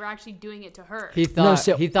thought like you were actually doing it to her. He thought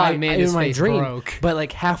so Amanda's in my face dream, broke. But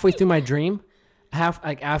like halfway through my dream,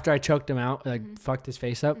 after I choked him out, like fucked his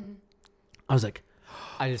face up, I was like,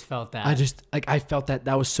 I just felt that. I felt that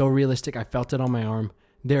was so realistic. I felt it on my arm.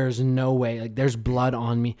 There's no way. Like there's blood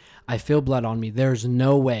on me. I feel blood on me. There's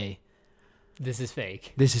no way This is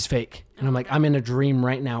fake. this is fake. And I'm like, I'm in a dream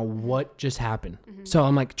right now. What just happened? So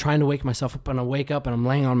I'm like trying to wake myself up and I wake up and I'm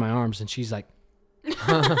laying on my arms and she's like,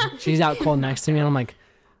 she's out cold next to me. And I'm like,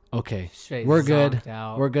 okay, Straight we're good. zonked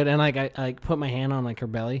out. We're good. And like, I like put my hand on like her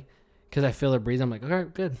belly because I feel her breathe. I'm like, okay,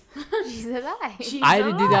 good. She's alive. I had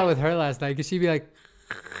to do that with her last night because she'd be like,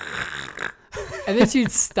 and then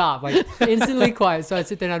she'd stop, like instantly quiet. So I'd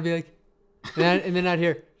sit there and I'd be like, and then I'd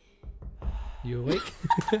hear, You awake?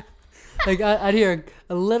 like I'd hear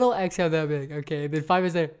a little exhale. Then I'd be like, okay. And then 5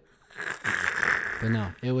 minutes later, But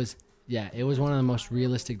no, it was one of the most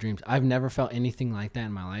realistic dreams. I've never felt anything like that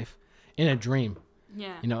in my life. In a dream.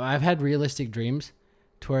 Yeah. You know, I've had realistic dreams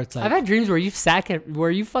to where it's like, I've had dreams where you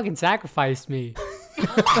fucking sacrificed me,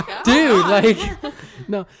 dude. Like,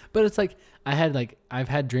 no, but it's like, I've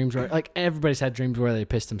had dreams where, like, everybody's had dreams where they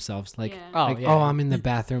piss themselves. Like, Yeah. oh like, yeah. oh, I'm in the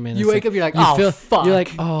bathroom and You it's wake like, up, you're like, you oh feel, fuck. You're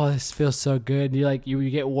like, oh, this feels so good. You like, you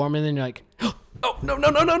get warm and then you're like, oh, no.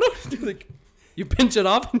 Like, you pinch it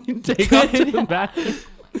off and you take off to the bathroom.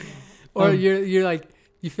 or you're like,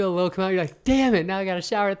 you feel a little come out. You're like, damn it, now I got to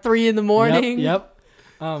shower at 3 a.m. Yep.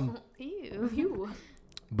 Ew. You.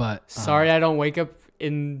 But Sorry, I don't wake up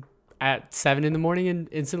at 7 a.m. and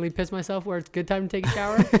instantly piss myself where it's a good time to take a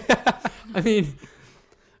shower. I mean,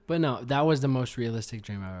 but no, that was the most realistic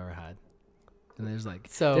dream I've ever had. And there's like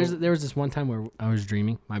So- there was this one time where I was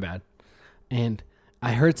dreaming. My bad. And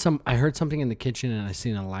I heard something in the kitchen, and I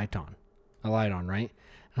seen a light on, right?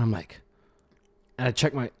 And I'm like, and I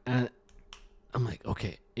check my. I'm like,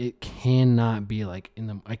 okay, it cannot be like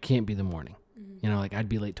I can't be the morning. You know, like I'd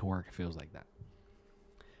be late to work if it was like that.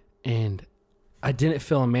 And I didn't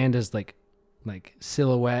feel Amanda's like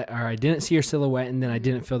silhouette, or I didn't see her silhouette, and then I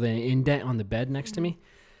didn't feel the indent on the bed next to me.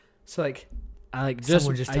 So like, I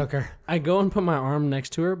Someone just took her. I go and put my arm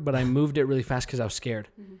next to her, but I moved it really fast because I was scared,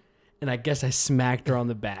 and I guess I smacked her on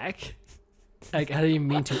the back. Like I didn't even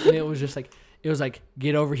mean to, and it was like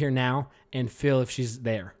get over here now and feel if she's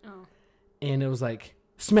there. Oh. And it was like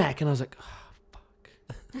smack, and I was like, oh,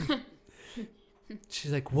 fuck.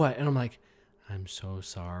 She's like, what? And I'm like, I'm so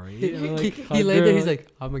sorry. And I, like, He hugged laid her, there. He's like,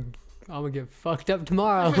 like, I'm gonna get fucked up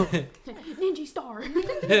tomorrow. Ninja star.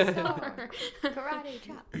 Karate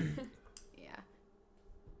chop. Yeah.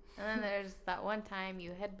 And then there's that one time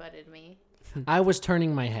you headbutted me. I was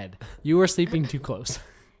turning my head. You were sleeping too close.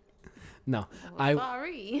 No,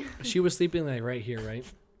 Sorry. she was sleeping like right here, right?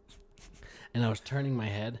 And I was turning my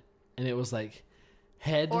head, and it was like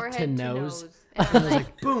head Forehead to nose. And And it was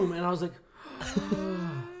like boom, and I was like,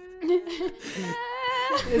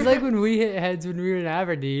 It's like when we hit heads when we were in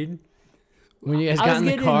Aberdeen. when you guys I got was in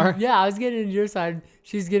the getting car. Yeah, I was getting in your side.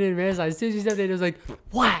 She's getting in my side. As soon as she stepped in, it was like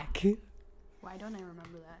whack. Why don't I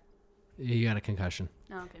remember that? You got a concussion.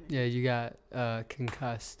 Oh, okay. Yeah, you got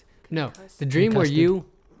concussed. No, Concussed. the dream where Concussed. you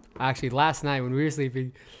actually last night when we were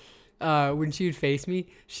sleeping, when she would face me,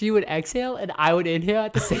 she would exhale and I would inhale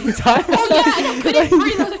at the same time. Oh yeah, I couldn't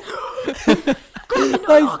breathe.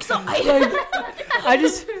 I was like, I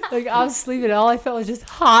just like I was sleeping and all I felt was just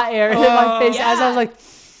hot air in my face as I was like,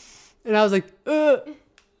 and I was like,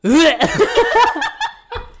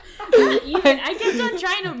 Ethan, I kept on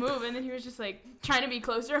trying to move, and then he was just like trying to be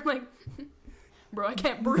closer. I'm like, bro, I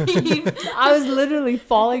can't breathe. I was literally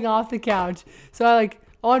falling off the couch. So I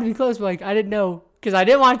wanted to be close, but like I didn't know because I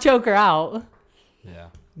didn't want to choke her out. Yeah.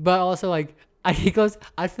 But also like I get close,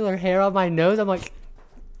 I'd feel her hair on my nose. I'm like,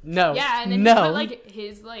 no, Yeah, and then no. he put like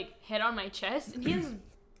his like head on my chest, and he has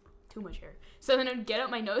too much hair. So then I'd get up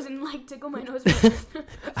my nose and like tickle my nose.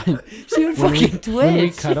 She would When we, fucking when we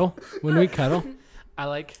twitch. cuddle,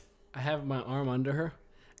 I have my arm under her,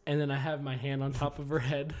 and then I have my hand on top of her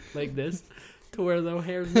head like this, to where the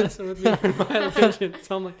hair's messing with me in my elevation.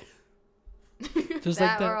 So I'm like, just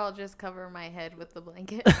like Or that. I'll just cover my head with the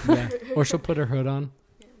blanket. Yeah. Or she'll put her hood on.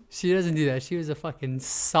 She doesn't do that. She was a fucking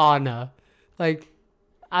sauna. Like,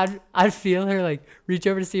 I'd feel her like reach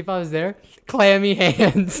over to see if I was there. Clammy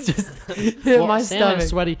hands just hit my Sam has stomach.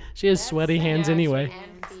 sweaty. She has sweaty hands yeah, anyway.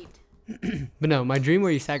 And feet. But no, my dream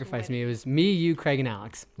where you sacrificed me, it was me, you, Craig, and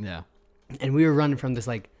Alex. Yeah. And we were running from this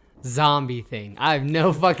like zombie thing. I have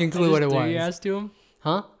no fucking clue what it was. Threw your ass to him.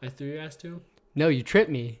 Huh? I threw your ass to him. No, you tripped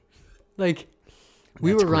me. Like,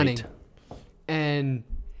 we That's were running. great. And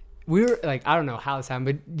we were like, I don't know how this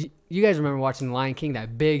happened, but you guys remember watching The Lion King,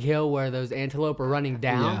 that big hill where those antelope were running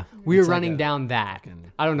down? Yeah. We were It's like running a down that.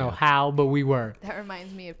 fucking- I don't know yeah. how, but we were. That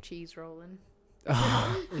reminds me of cheese rolling.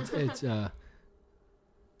 It's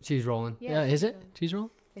She's rolling. yeah. Is it cheese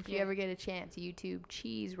roll? If you ever get a chance, YouTube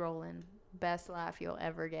cheese rolling. Best laugh you'll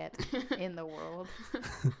ever get in the world.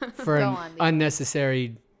 For Go an on, Lee.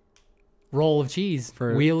 unnecessary roll of cheese.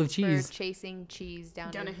 For- Wheel of For cheese. chasing cheese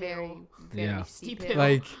down, Down a a very, hill. very Yeah. steep Steep hill. hill.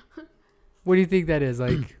 Like, what do you think that is?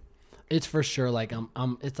 Like, It's for sure like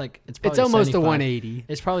it's like it's it's probably almost a 75 180.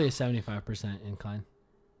 It's probably a 75% incline.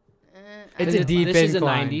 It's a deep This is a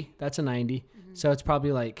incline. 90. That's a 90. So it's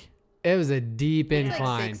probably like It was a deep It's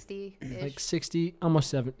incline. like 60-ish. like 60, almost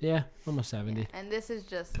 7. Yeah, almost 70. Yeah, and this is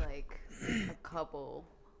just like a couple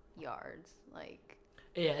yards. Like,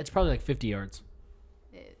 Yeah, it's probably like 50 yards.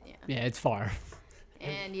 yeah. Yeah, it's far.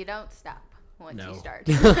 And you don't stop once No. you start.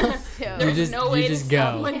 You So, There's just- no you way just to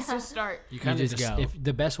stop go. once to start. You kind of just just go. if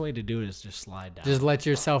the best way to do it is just slide down. Just let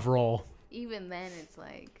yourself roll. even then, it's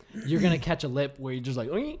like, You're gonna catch a lip where you're just like,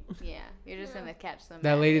 "Oink." yeah, you're just gonna catch some.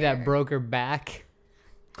 That lady air. that broke her back.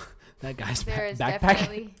 That guy's There is backpack.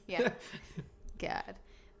 definitely, yeah. God,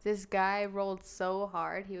 this guy rolled so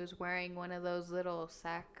hard. He was wearing one of those little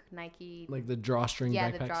sack Nike, Like the drawstring yeah,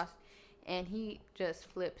 backpacks. the draws, and he just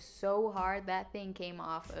flipped so hard that thing came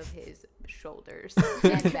off of his shoulders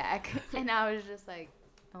and back, and I was just like,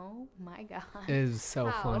 oh my god. It is so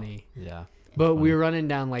How? funny. Yeah. But we were running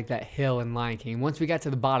down like that hill in Lion King. Once we got to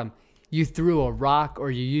the bottom, you threw a rock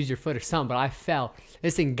or you used your foot or something, but I fell.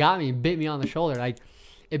 This thing got me and bit me on the shoulder. Like,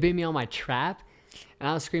 it bit me on my trap, and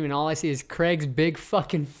I was screaming. All I see is Craig's big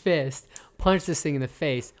fucking fist punch this thing in the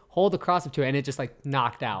face, hold the cross up to it, and it just like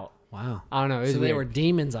knocked out. Wow. I don't know. It was So they weird. were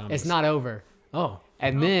demon zombies. It's not over. Oh.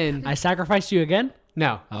 And then I sacrificed you again?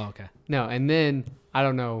 no, Oh, okay. no, and then I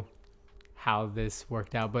don't know how this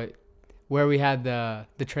worked out, but where we had the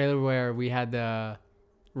trailer where we had the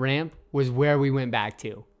ramp was where we went back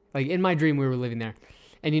to. Like in my dream, we were living there,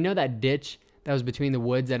 and you know that ditch that was between the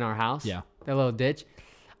woods and our house? Yeah. That little ditch.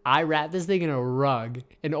 I wrapped this thing in a rug,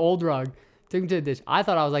 an old rug, took him to the ditch. I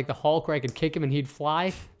thought I was like the Hulk where I could kick him and he'd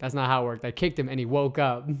fly. That's not how it worked. I kicked him and he woke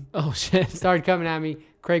up. Oh, shit. Started coming at me.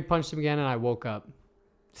 Craig punched him again and I woke up.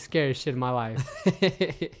 Scariest shit of my life.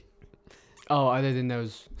 Oh, other than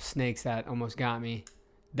those snakes that almost got me.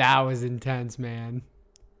 That was intense, man.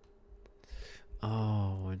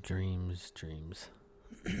 Oh, dreams.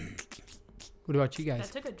 What about you That guys?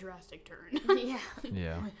 took a drastic turn. Yeah.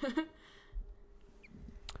 Yeah.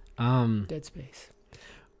 Dead Space.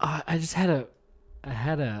 I just had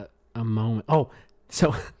a moment. Oh,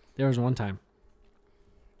 so there was one time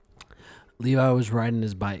Levi was riding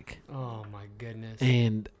his bike, Oh my goodness.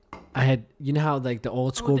 and I had, you know how like the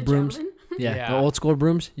old school the brooms, javelin? the Yeah. old school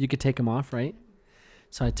brooms, you could take them off, right?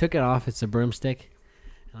 So I took it off. It's a broomstick,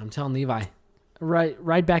 and I'm telling Levi,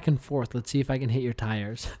 ride back and forth. Let's see if I can hit your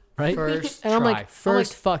tires, right? First And I'm try. like-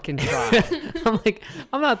 First fucking try.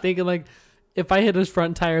 I'm not thinking like, if I hit his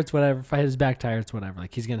front tire, it's whatever. If I hit his back tire, it's whatever.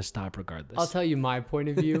 Like he's gonna stop regardless. I'll tell you my point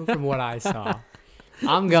of view from what I saw.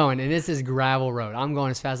 I'm going, and this is gravel road. I'm going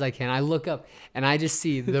as fast as I can. I look up, and I just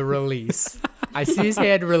see the release. I see his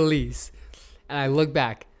head release, and I look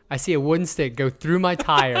back. I see a wooden stick go through my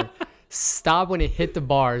tire, stop when it hit the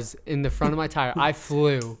bars in the front of my tire. I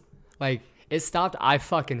flew. Like, it stopped. I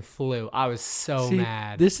fucking flew. I was so See,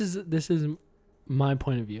 mad. This is my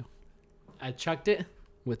point of view. I chucked it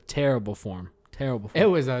with terrible form. It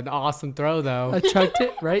was an awesome throw, though. I chucked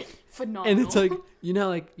it right, Phenomenal. and it's like, you know,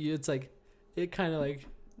 like it's like it kind of like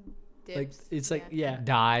Dips. it's like yeah.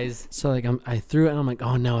 Dies. So like I threw it, and I'm like,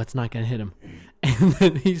 oh no, it's not gonna hit him, and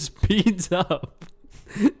then he speeds up.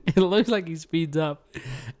 It looks like he speeds up,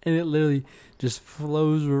 and it literally just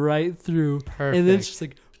flows right through. Perfect. And then it's just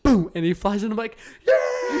like boom, and he flies, and I'm like,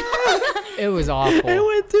 yeah! It was awful. It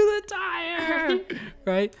went through the tire,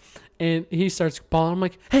 right? And he starts bawling. I'm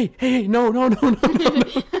like, hey, no.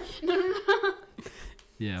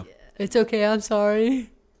 Yeah. It's okay. I'm sorry.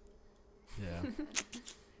 Yeah.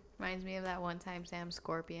 Reminds me of that one time Sam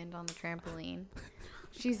scorpioned on the trampoline.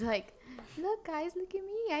 She's like, look, guys, look at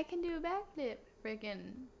me. I can do a backflip. Freaking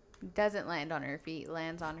doesn't land on her feet,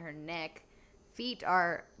 lands on her neck. Feet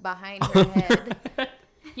are behind her head.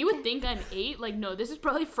 You would think I'm 8. Like, no, this is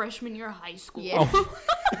probably freshman year of high school. Yeah.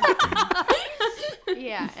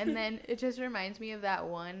 Yeah, and then it just reminds me of that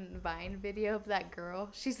one Vine video of that girl.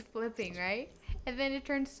 She's flipping, right? And then it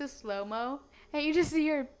turns to slow-mo, and you just see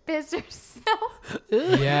her piss herself.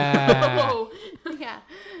 Yeah. Whoa. Yeah.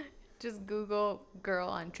 Just Google girl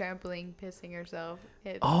on trampoline pissing herself.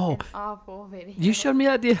 It's Oh. an awful video. You showed me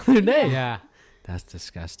that the other day. Yeah. That's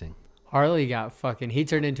disgusting. Harley got he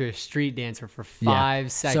turned into a street dancer for Yeah.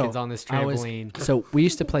 5 seconds So, on this I was- trampoline. So we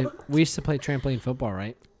used to play trampoline football,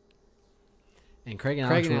 right? And Craig and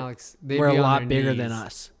Alex they'd were a be on lot their bigger knees. than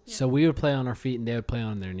us. So we would play on our feet, and they would play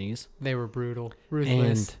on their knees. They were brutal.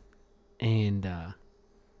 Ruthless. And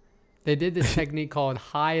They did this technique called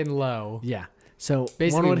high and low. yeah. So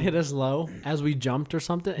Basically- one would hit us low as we jumped or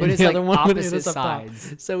something, But and it's the like other one would hit opposite us up top.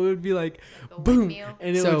 sides. So it would be like Like a boom, windmill.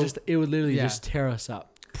 and it would literally Yeah. just tear us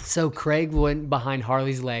up. So Craig went behind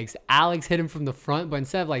Harley's legs. Alex hit him from the front, but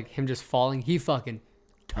instead of like him just falling, he fucking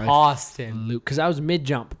tossed him. Because I was mid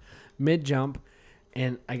jump,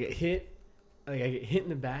 and I get hit, in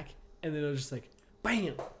the back, and then it was just like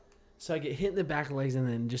bam. So I get hit in the back legs and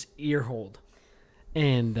then just ear hold,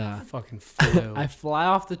 and Fucking flew. I fly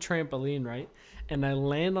off the trampoline, right, and I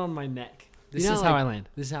land on my neck. This You know, is how like- I land.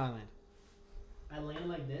 I land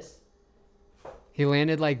like this. He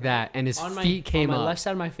landed like that, and his On feet came on my up. left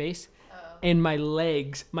side of my face, Uh-oh. and my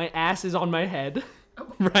legs, my ass is on my head,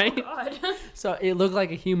 right? God. So it looked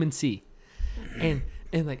like a human C, and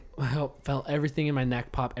like I felt everything in my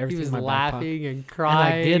neck pop, He everything was in my back pop. laughing and And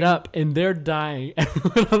crying. I get up, and they're dying.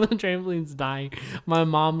 Everyone on the trampoline's dying. My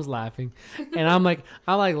mom's laughing, and I'm like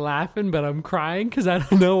laughing, but I'm crying because I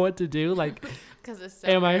don't know what to do. Like, 'Cause it's so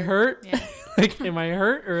am I hurt. hurt? Yeah. Like, am I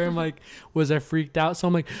hurt, or am like, was I freaked out? So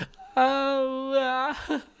I'm like,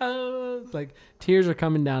 like tears are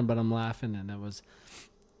coming down, but I'm laughing, and it was.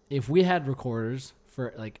 If we had recorders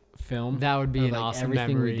for like film, That would be of, an like, awesome everything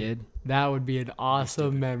memory. we did, That would be an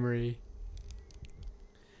awesome memory.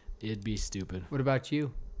 it'd be stupid. What about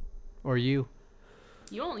you? Or you?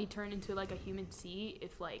 You only turn into like a human sea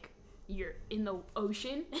if like you're in the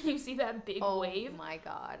ocean and you see that big Oh wave. my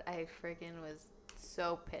god, I freaking was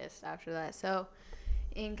so pissed after that. So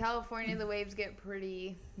in California, the waves get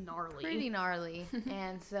pretty gnarly.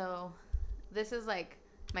 And so this is like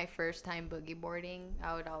my first time boogie boarding.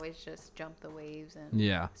 I would always just jump the waves and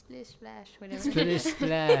Yeah. splish splash, whatever. Splish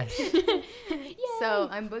splash. So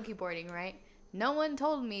I'm boogie boarding, right? No one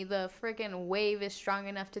told me the freaking wave is strong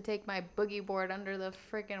enough to take my boogie board under the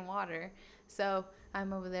freaking water. So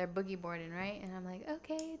I'm over there boogie boarding, right? And I'm like,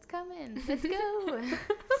 okay, it's coming. Let's go.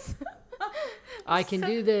 I can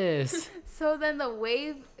do this. So then the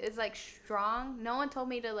wave is like strong. No one told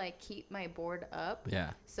me to like keep my board up.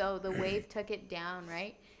 Yeah. So the wave took it down,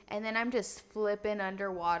 right? And then I'm just flipping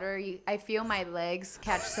underwater. I feel my legs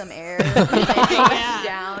catch some air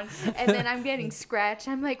down. And then I'm getting scratched.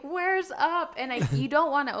 I'm like, where's up? And you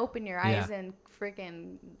don't want to open your eyes in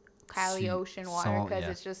freaking Cali Ocean water because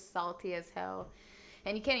it's just salty as hell.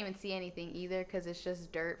 And you can't even see anything either because it's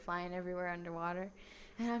just dirt flying everywhere underwater.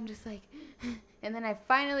 And I'm just like, and then I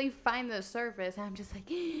finally find the surface. And I'm just like,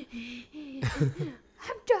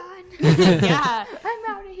 I'm done. Yeah.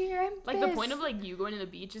 I'm out of here. I'm Like pissed. the point of like you going to the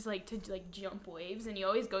beach is like to like jump waves, and you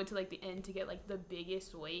always go to like the end to get like the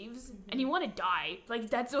biggest waves, and you want to die. Like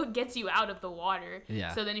that's what gets you out of the water.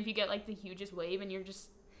 Yeah. So then if you get like the hugest wave and you're just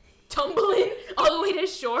tumbling all the way to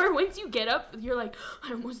shore, once you get up, you're like,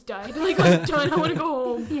 I almost died. Like I'm done. I want to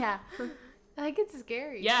go home. Yeah. Like it's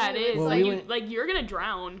scary. Yeah, too. it is. Well, Like you're gonna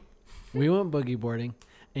drown. We went boogie boarding,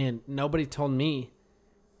 and nobody told me.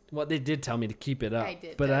 Well, they did tell me to keep it up, I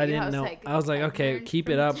did but tell I you. didn't I was know. like, I was like, I okay, learned keep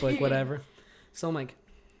it from up, like you. whatever. So I'm like,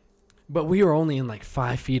 but we were only in like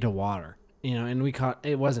 5 feet of water, and we caught.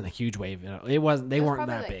 It wasn't a huge wave. It wasn't. They It was weren't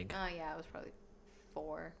probably that like, big. Oh yeah, it was probably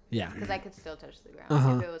 4. Yeah. Because I could still touch the ground.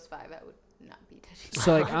 Uh-huh. If it was 5, I would not be touching.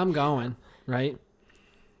 So like I'm going right,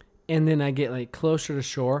 and then I get like closer to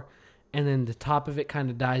shore, and then the top of it kind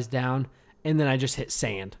of dies down, and then I just hit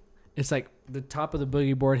sand. It's like the top of the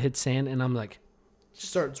boogie board hits sand, and I'm like,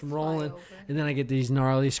 starts rolling, and then I get these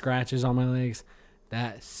gnarly scratches on my legs.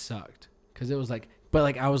 That sucked because it was like, but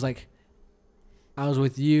like I was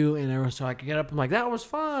with you and everyone, so I could get up. I'm like, that was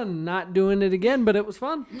fun. Not doing it again, but it was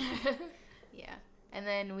fun. Yeah. And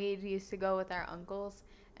then we used to go with our uncles,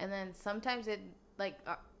 and then sometimes it like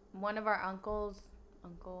one of our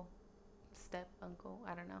step uncle,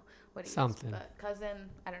 I don't know what he Something. is, but cousin,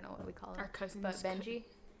 I don't know what we call him. Our cousins. But Benji,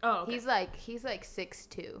 Oh, okay. he's like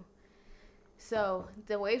 6'2". So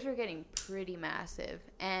the waves were getting pretty massive,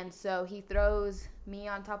 and so he throws me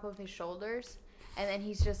on top of his shoulders, and then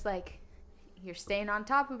he's just like, "You're staying on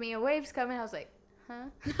top of me. A wave's coming." I was like, "Huh?"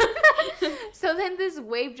 So then this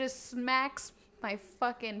wave just smacks my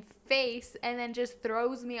fucking face, and then just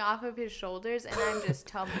throws me off of his shoulders, and I'm just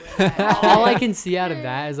tumbling. All I can see out of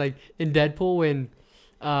that is like in Deadpool when,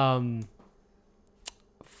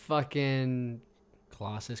 fucking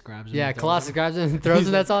Colossus grabs him. yeah, and throws Colossus him. grabs him and throws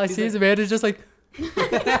him. That's all I see. Is Amanda's just like,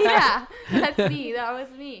 Yeah, that's me. That was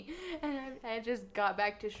me. And I just got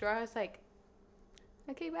back to shore. I was like,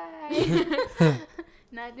 okay, bye.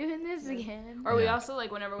 Not doing this again. Or we Yeah. also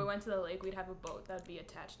like whenever we went to the lake, we'd have a boat that'd be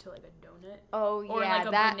attached to like a donut. Oh, Or yeah. like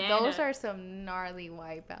a Those banana. are some gnarly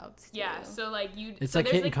wipeouts, too. Yeah, so like you. It's so like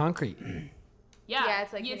there's, hitting concrete. Yeah, Yeah,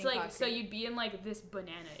 it's like hitting so concrete. you'd be in like this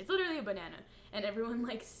banana. It's literally a banana, and everyone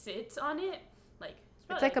like sits on it. Like It's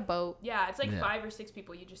probably, like a boat. yeah, it's like Yeah. 5 or 6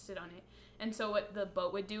 people. You just sit on it, and so what the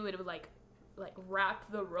boat would do, it would like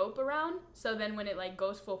wrap the rope around. So then when it like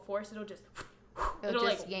goes full force, it'll just It'll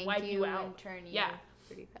just like yank wipe you you out. and turn you Yeah.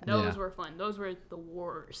 pretty fast. Those Yeah. were fun. Those were the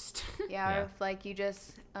worst. Yeah, Yeah. or if like you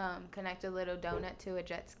just connect a little donut to a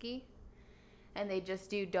jet ski, and they just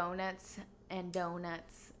do donuts and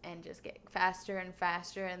just get faster and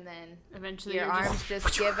faster, and then Eventually, your you're arms just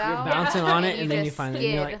give You're out. bouncing on it, and and then you just find it,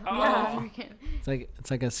 and you're skid. like, oh.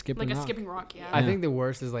 It's like a skipping like a rock. skipping rock. Yeah. I Yeah. think the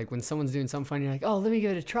worst is like when someone's doing something fun, you're like, oh, let me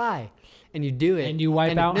give it a try, and you do it, And you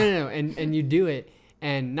wipe and, out? No, and you do it,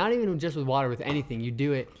 and not even just with water, with anything, you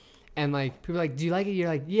do it, and like people are like, do you like it? You're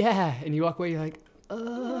like, yeah, and you walk away, you're like,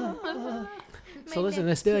 So listen,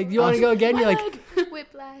 this they're like, do you want to go again? You're like,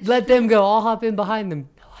 Whiplash. let them go, I'll hop in behind them.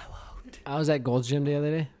 I was at Gold's Gym the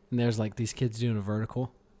other day, and there's like these kids doing a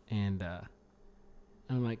vertical, and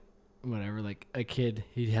I'm like, whatever. Like a kid,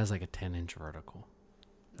 he has like a 10-inch vertical.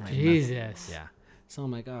 Like, Jesus. Yeah. So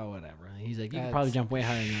I'm like, oh, whatever. He's like, you can That's probably jump way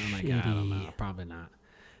higher than that. I'm like, I don't know, shitty. probably not.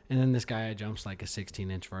 And then this guy jumps like a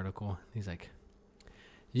 16-inch vertical. He's like,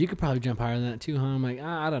 you could probably jump higher than that too, huh? I'm like,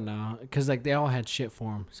 I don't know, because like they all had shit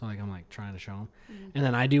for him. So like I'm like trying to show him, and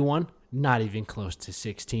then I do one, not even close to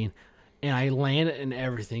 16. And I land it, and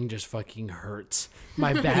everything just fucking hurts.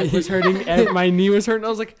 My back was hurting, and my knee was hurting. I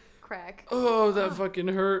was like, Crack. oh, that fucking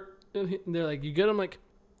hurt. And they're like, you good? I'm like,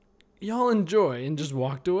 y'all enjoy, and just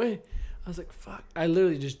walked away. I was like, fuck. I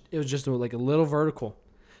literally it was just like a little vertical,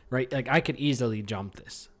 right? Like I could easily jump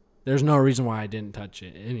this. There's no reason why I didn't touch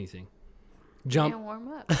it, anything. Jump. Can't warm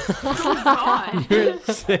up. Oh God. You're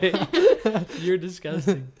sick. You're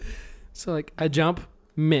disgusting. So like I jump,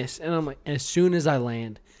 miss, and I'm like, as soon as I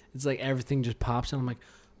land, it's like everything just pops, and I'm like,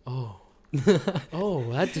 oh,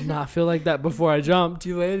 oh, that did not feel like that before I jumped.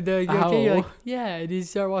 You landed there, you Ow. okay? You're like, yeah, and you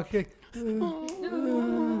start walking like,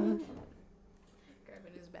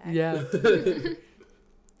 Grabbing his back. yeah.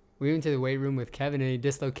 We went to the weight room with Kevin and he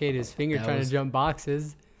dislocated his finger That trying was- to jump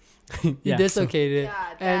boxes. He Yeah, dislocated it.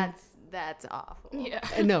 God, and that's awful. Yeah.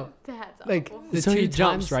 and no, That's like awful. the so two he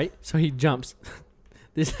jumps, times, right? So he jumps.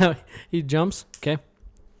 This is how he jumps. Okay,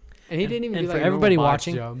 And he didn't even and do for like everybody a normal box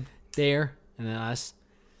watching, jump. there, and then us.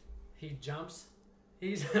 He jumps.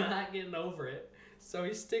 He's not getting over it. So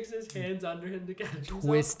he sticks his hands under him to catch himself.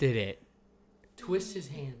 Twisted it. Twist his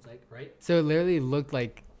hands, like right. So it literally looked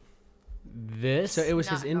like this. So it was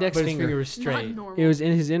Not his index but his finger. finger was Not straight. normal. It was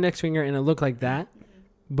in his index finger, and it looked like that.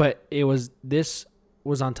 But this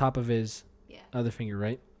was on top of his Yeah. other finger,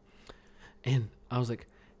 right? And I was like,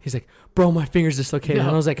 he's like, bro, my finger's dislocated. And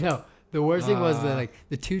I was like, no. The worst thing was that like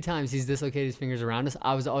the two times he's dislocated his fingers around us,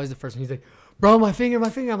 I was always the first one. He's like, bro, my finger, my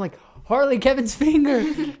finger. I'm like, Harley, Kevin's finger.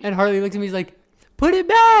 And Harley looked at me, he's like, put it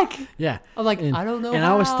back. yeah. I'm like, And- I don't know. And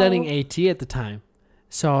I was how. studying AT at the time.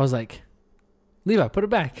 So I was like, Levi, put it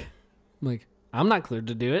back. I'm like, I'm not cleared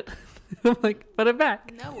to do it. I'm like, put it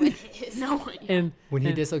back. No one is. No one. And When he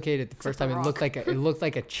and- dislocated it the first a time, it looked rock.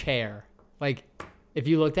 like a chair. Like if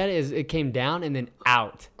you looked at it, it came down and then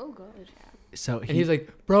out. Oh God. so And he's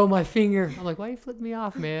like, bro, my finger. I'm like, why you flip me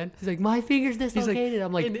off, man? He's like, my finger's like, dislocated.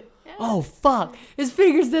 I'm like, and- oh fuck, his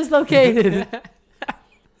finger's dislocated.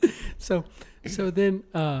 so then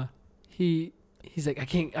he's like,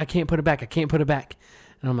 I can't put it back. I can't put it back.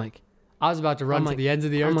 And I'm like, I was about to run I'm to like- the ends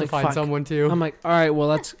of the I'm earth to like, find fuck. someone too. I'm like, all right,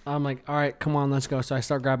 well, I'm like, all right, come on, let's go. So I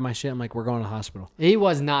start grabbing my shit. I'm like, we're going to the hospital. He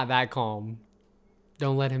was not that calm.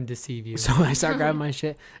 Don't let him deceive you. So I start grabbing my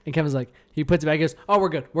shit, and Kevin's like, he puts it back. He goes, oh, we're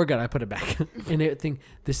good. I put it back. And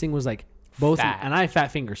this thing was like both, Fat. and I have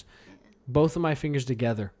fat fingers. Both of my fingers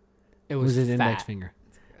together It was his fat. index finger.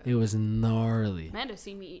 It was gnarly. Amanda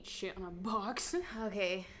seen me eat shit on a box.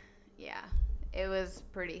 Okay. Yeah. It was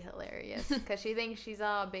pretty hilarious because she thinks she's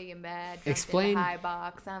all big and bad. jumped in the Explain- high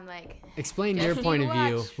box. I'm like, Explain just your you point of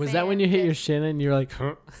view. watch, Was that man, when you hit your just- shin and you're like,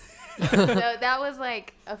 huh? So that was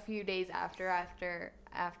like a few days after I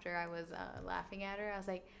was laughing at her. I was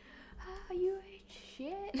like, "Oh, you ate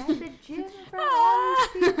shit at the gym in front of all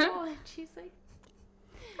these people," and she's like,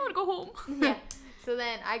 I want to go home. "Yeah." So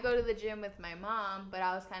then I go to the gym with my mom, but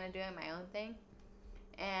I was kind of doing my own thing,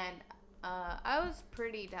 and I was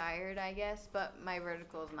pretty tired, I guess, but my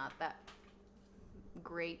vertical is not that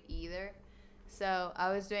great either. So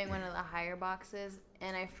I was doing one of the higher boxes,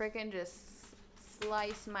 and I freaking just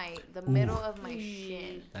sliced the middle of my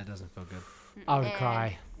shin. That doesn't feel good. I would And-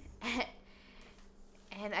 cry.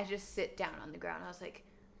 And I just sit down on the ground. I was like,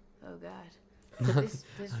 oh God, this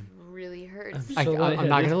really hurts. I'm I'm so not lightheaded.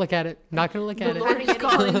 gonna look at it. Not gonna look The at it. Lord is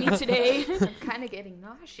calling me today. I'm kind of getting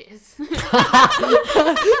nauseous.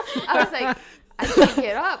 I was like, I can't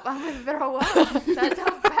get up. I'm going to throw up. That's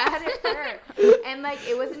how bad it hurt. And like,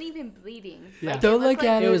 it wasn't even bleeding. Yeah. Like, Don't it looked look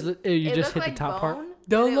at like, It was you it just looked hit like the top part. bone,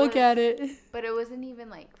 Don't but look at it. But it wasn't even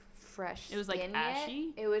like fresh. It was, like, skin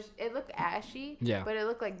ashy? Yet. It looked ashy. Yeah. But it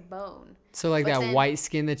looked like bone. So like But that then- white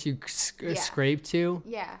skin that you Yeah. scrape to.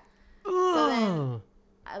 Yeah. Oh.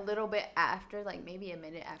 A little bit after, like maybe a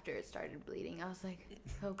minute after it started bleeding, I was like,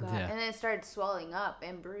 oh God. Yeah. And then it started swelling up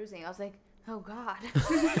and bruising. I was like, oh God.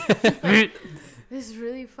 This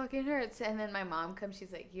really fucking hurts. And then my mom comes,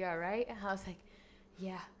 she's like, you all right? And I was like,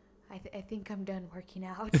 yeah, I think I'm done working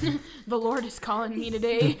out. The Lord is calling me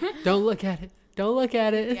today. Don't look at it. Don't look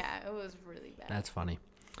at it. Yeah, it was really bad. That's funny.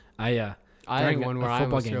 I I During had a- one a where I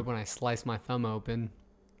football almost game. threw up when I sliced my thumb open.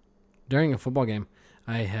 during a football game,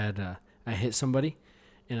 I hit somebody,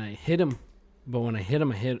 and I hit him, but when I hit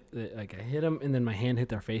him, I hit him, and then my hand hit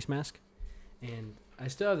their face mask, and I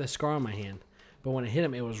still have the scar on my hand. But when I hit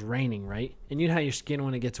him, it was raining, right? And you know how your skin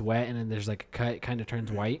when it gets wet and then there's like a cut, it kind of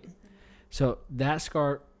turns white. So that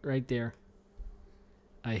scar right there,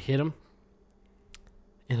 I hit him,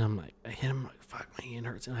 and I hit him like, fuck, my hand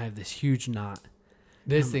hurts, and I have this huge knot.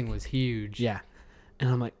 This thing was huge. Yeah. And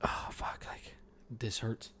I'm like, oh, fuck, like, this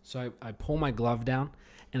hurts. So I pull my glove down,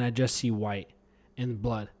 and I just see white and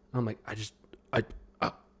blood. I'm like,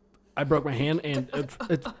 I broke my hand, and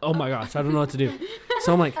oh my gosh, I don't know what to do.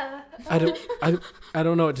 So I'm like, I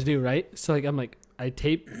don't know what to do, right? So like, I'm like, I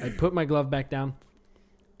put my glove back down,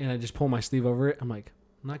 and I just pull my sleeve over it. I'm like,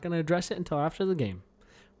 I'm not going to address it until after the game.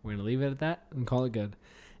 We're gonna leave it at that and call it good.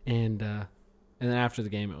 And then after the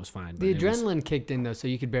game, it was fine. The but adrenaline kicked in though, so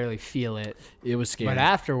you could barely feel it. It was scary. But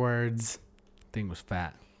afterwards, thing was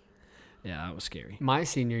fat. Yeah, that was scary. my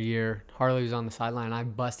senior year, Harley was on the sideline. And I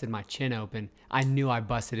busted my chin open. I knew I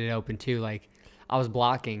busted it open too. Like I was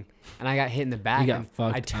blocking, and I got hit in the back. You got and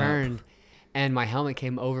fucked I up. turned, and my helmet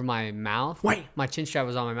came over my mouth. Wait. My chin strap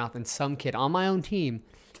was on my mouth, and some kid on my own team,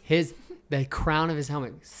 the crown of his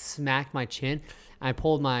helmet smacked my chin. I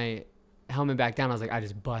pulled my helmet back down. I was like, I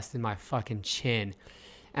just busted my fucking chin.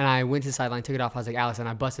 And I went to the sideline, took it off. I was like, Alex, and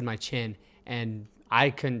I busted my chin. And I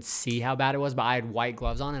couldn't see how bad it was, but I had white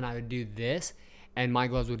gloves on, and I would do this, and my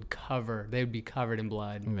gloves would they would be covered in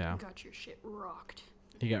blood. Yeah, Got your shit rocked.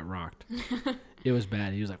 he got rocked. It was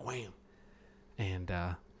bad. He was like, wham. And,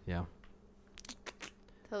 yeah.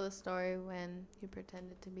 Tell the story when you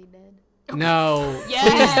pretended to be dead. No,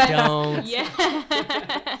 Yes. please don't.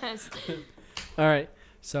 Yes. All right.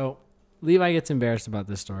 So Levi gets embarrassed about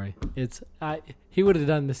this story. He would have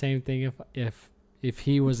done the same thing if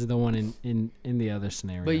he was the one in the other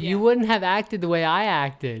scenario. But Yeah. you wouldn't have acted the way I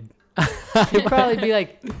acted. You'd probably be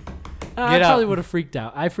like, I Get probably up. would have freaked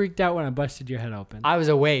out. I freaked out when I busted your head open. I was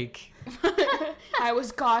awake. I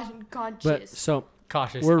was conscious. But so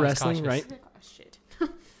Cautious. we're I was wrestling, cautious. right? Oh, shit.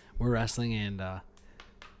 We're wrestling and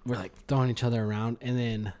we're like throwing each other around, and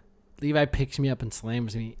then Levi picks me up and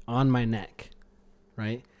slams me on my neck,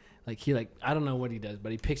 right? Like he I don't know what he does,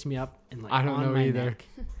 but he picks me up and like I don't on know my either. neck.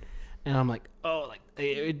 And I'm like, oh, like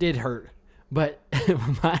it did hurt, but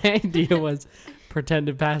my idea was pretend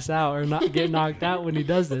to pass out or not get knocked out when he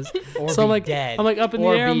does this. Or So be I'm like, dead. I'm like up in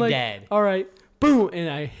or the air. be I'm like, dead. all right, boom,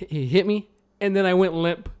 and he hit me, and then I went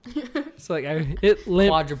limp. So like I hit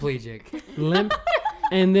limp, Quadriplegic. limp,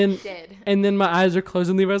 and then Dead. my eyes are closed,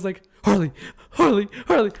 and Levi's like, Harley. And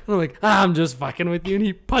I'm like, I'm just fucking with you. And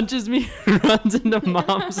he punches me and runs into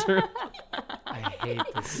mom's room. I hate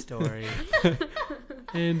this story.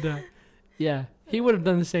 And yeah, he would have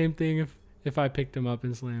done the same thing if I picked him up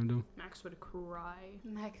and slammed him. Max would cry.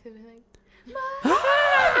 Max would be like,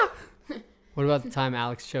 What about the time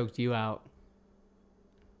Alex choked you out?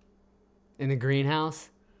 In the greenhouse?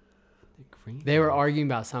 They were arguing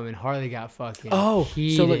about something. Harley got fucking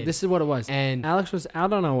heated. So look, this is what it was. And Alex was, I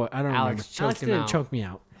don't know, I don't remember. choked Alex him didn't out. choke me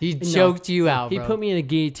out. he No. choked you out, He bro. put me in a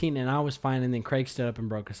guillotine, and I was fine, and then Craig stood up and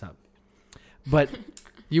broke us up. But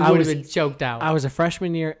You I would have was- been choked out. I was my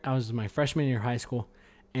freshman year of high school,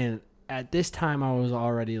 and at this time I was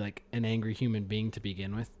already like an angry human being to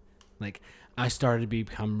begin with. Like I started to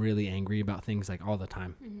become really angry about things like all the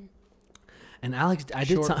time. Mm-hmm. And Alex, I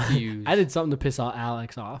Short did I did something to piss all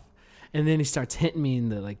Alex off, and then he starts hitting me in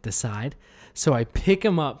the side. So I pick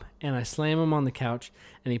him up and I slam him on the couch,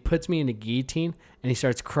 and he puts me in a guillotine, and he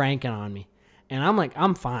starts cranking on me, and I'm like,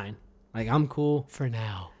 I'm fine, like I'm cool. For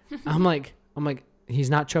now. I'm like, he's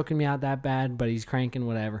not choking me out that bad, but he's cranking,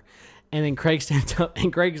 whatever. And then Craig stands up,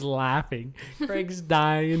 and Craig's laughing. Craig's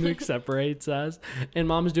dying, and it separates us. And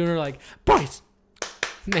Mom's doing her like, boys.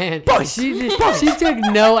 Man, she took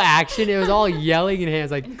no action. It was all yelling and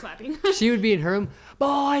hands. Like, And clapping. she would be in her room,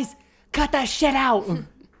 boys, cut that shit out.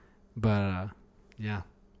 But, yeah,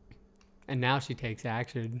 And now she takes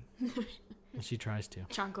action. she tries to.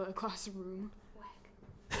 Chancla across the room.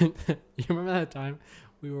 You remember that time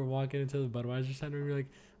we were walking into the Budweiser Center, and we were like,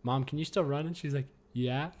 Mom, can you still run? And she's like,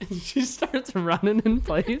 yeah. And she starts running in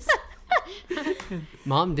place.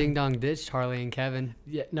 Mom ding dong ditched Harley and Kevin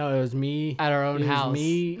Yeah, no, it was me. at our own It house. was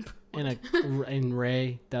me and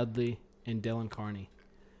Ray, Dudley, and Dylan Carney.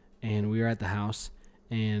 And we were at the house,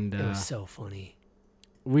 and It was so funny.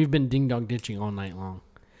 we've been ding dong ditching all night long.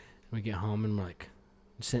 We get home, and we're like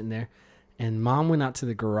sitting there, and Mom went out to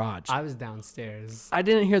the garage. I was downstairs. I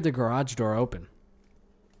didn't hear the garage door open.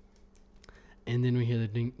 And then we hear the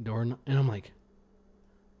ding door, and I'm like,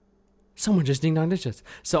 someone just ding dong ditched us.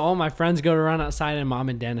 So all my friends go to run outside, and Mom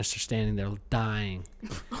and Dennis are standing there dying.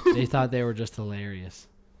 They thought they were just hilarious.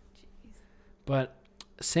 But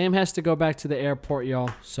Sam has to go back to the airport,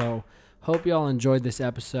 y'all. So hope y'all enjoyed this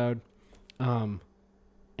episode.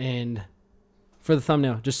 And for the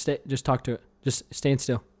thumbnail, just talk to it. Just stand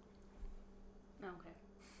still.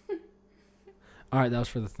 Okay. All right, that was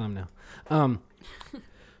for the thumbnail.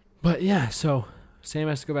 But yeah, so Sam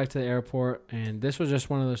has to go back to the airport, and this was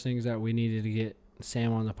just one of those things that we needed to get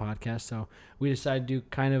Sam on the podcast. So we decided to do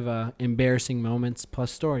kind of embarrassing moments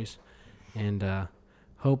plus stories, and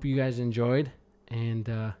hope you guys enjoyed.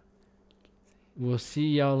 And we'll see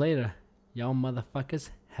y'all later. Y'all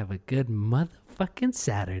motherfuckers have a good motherfucking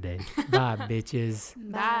Saturday. Bye, bitches.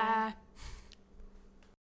 Bye.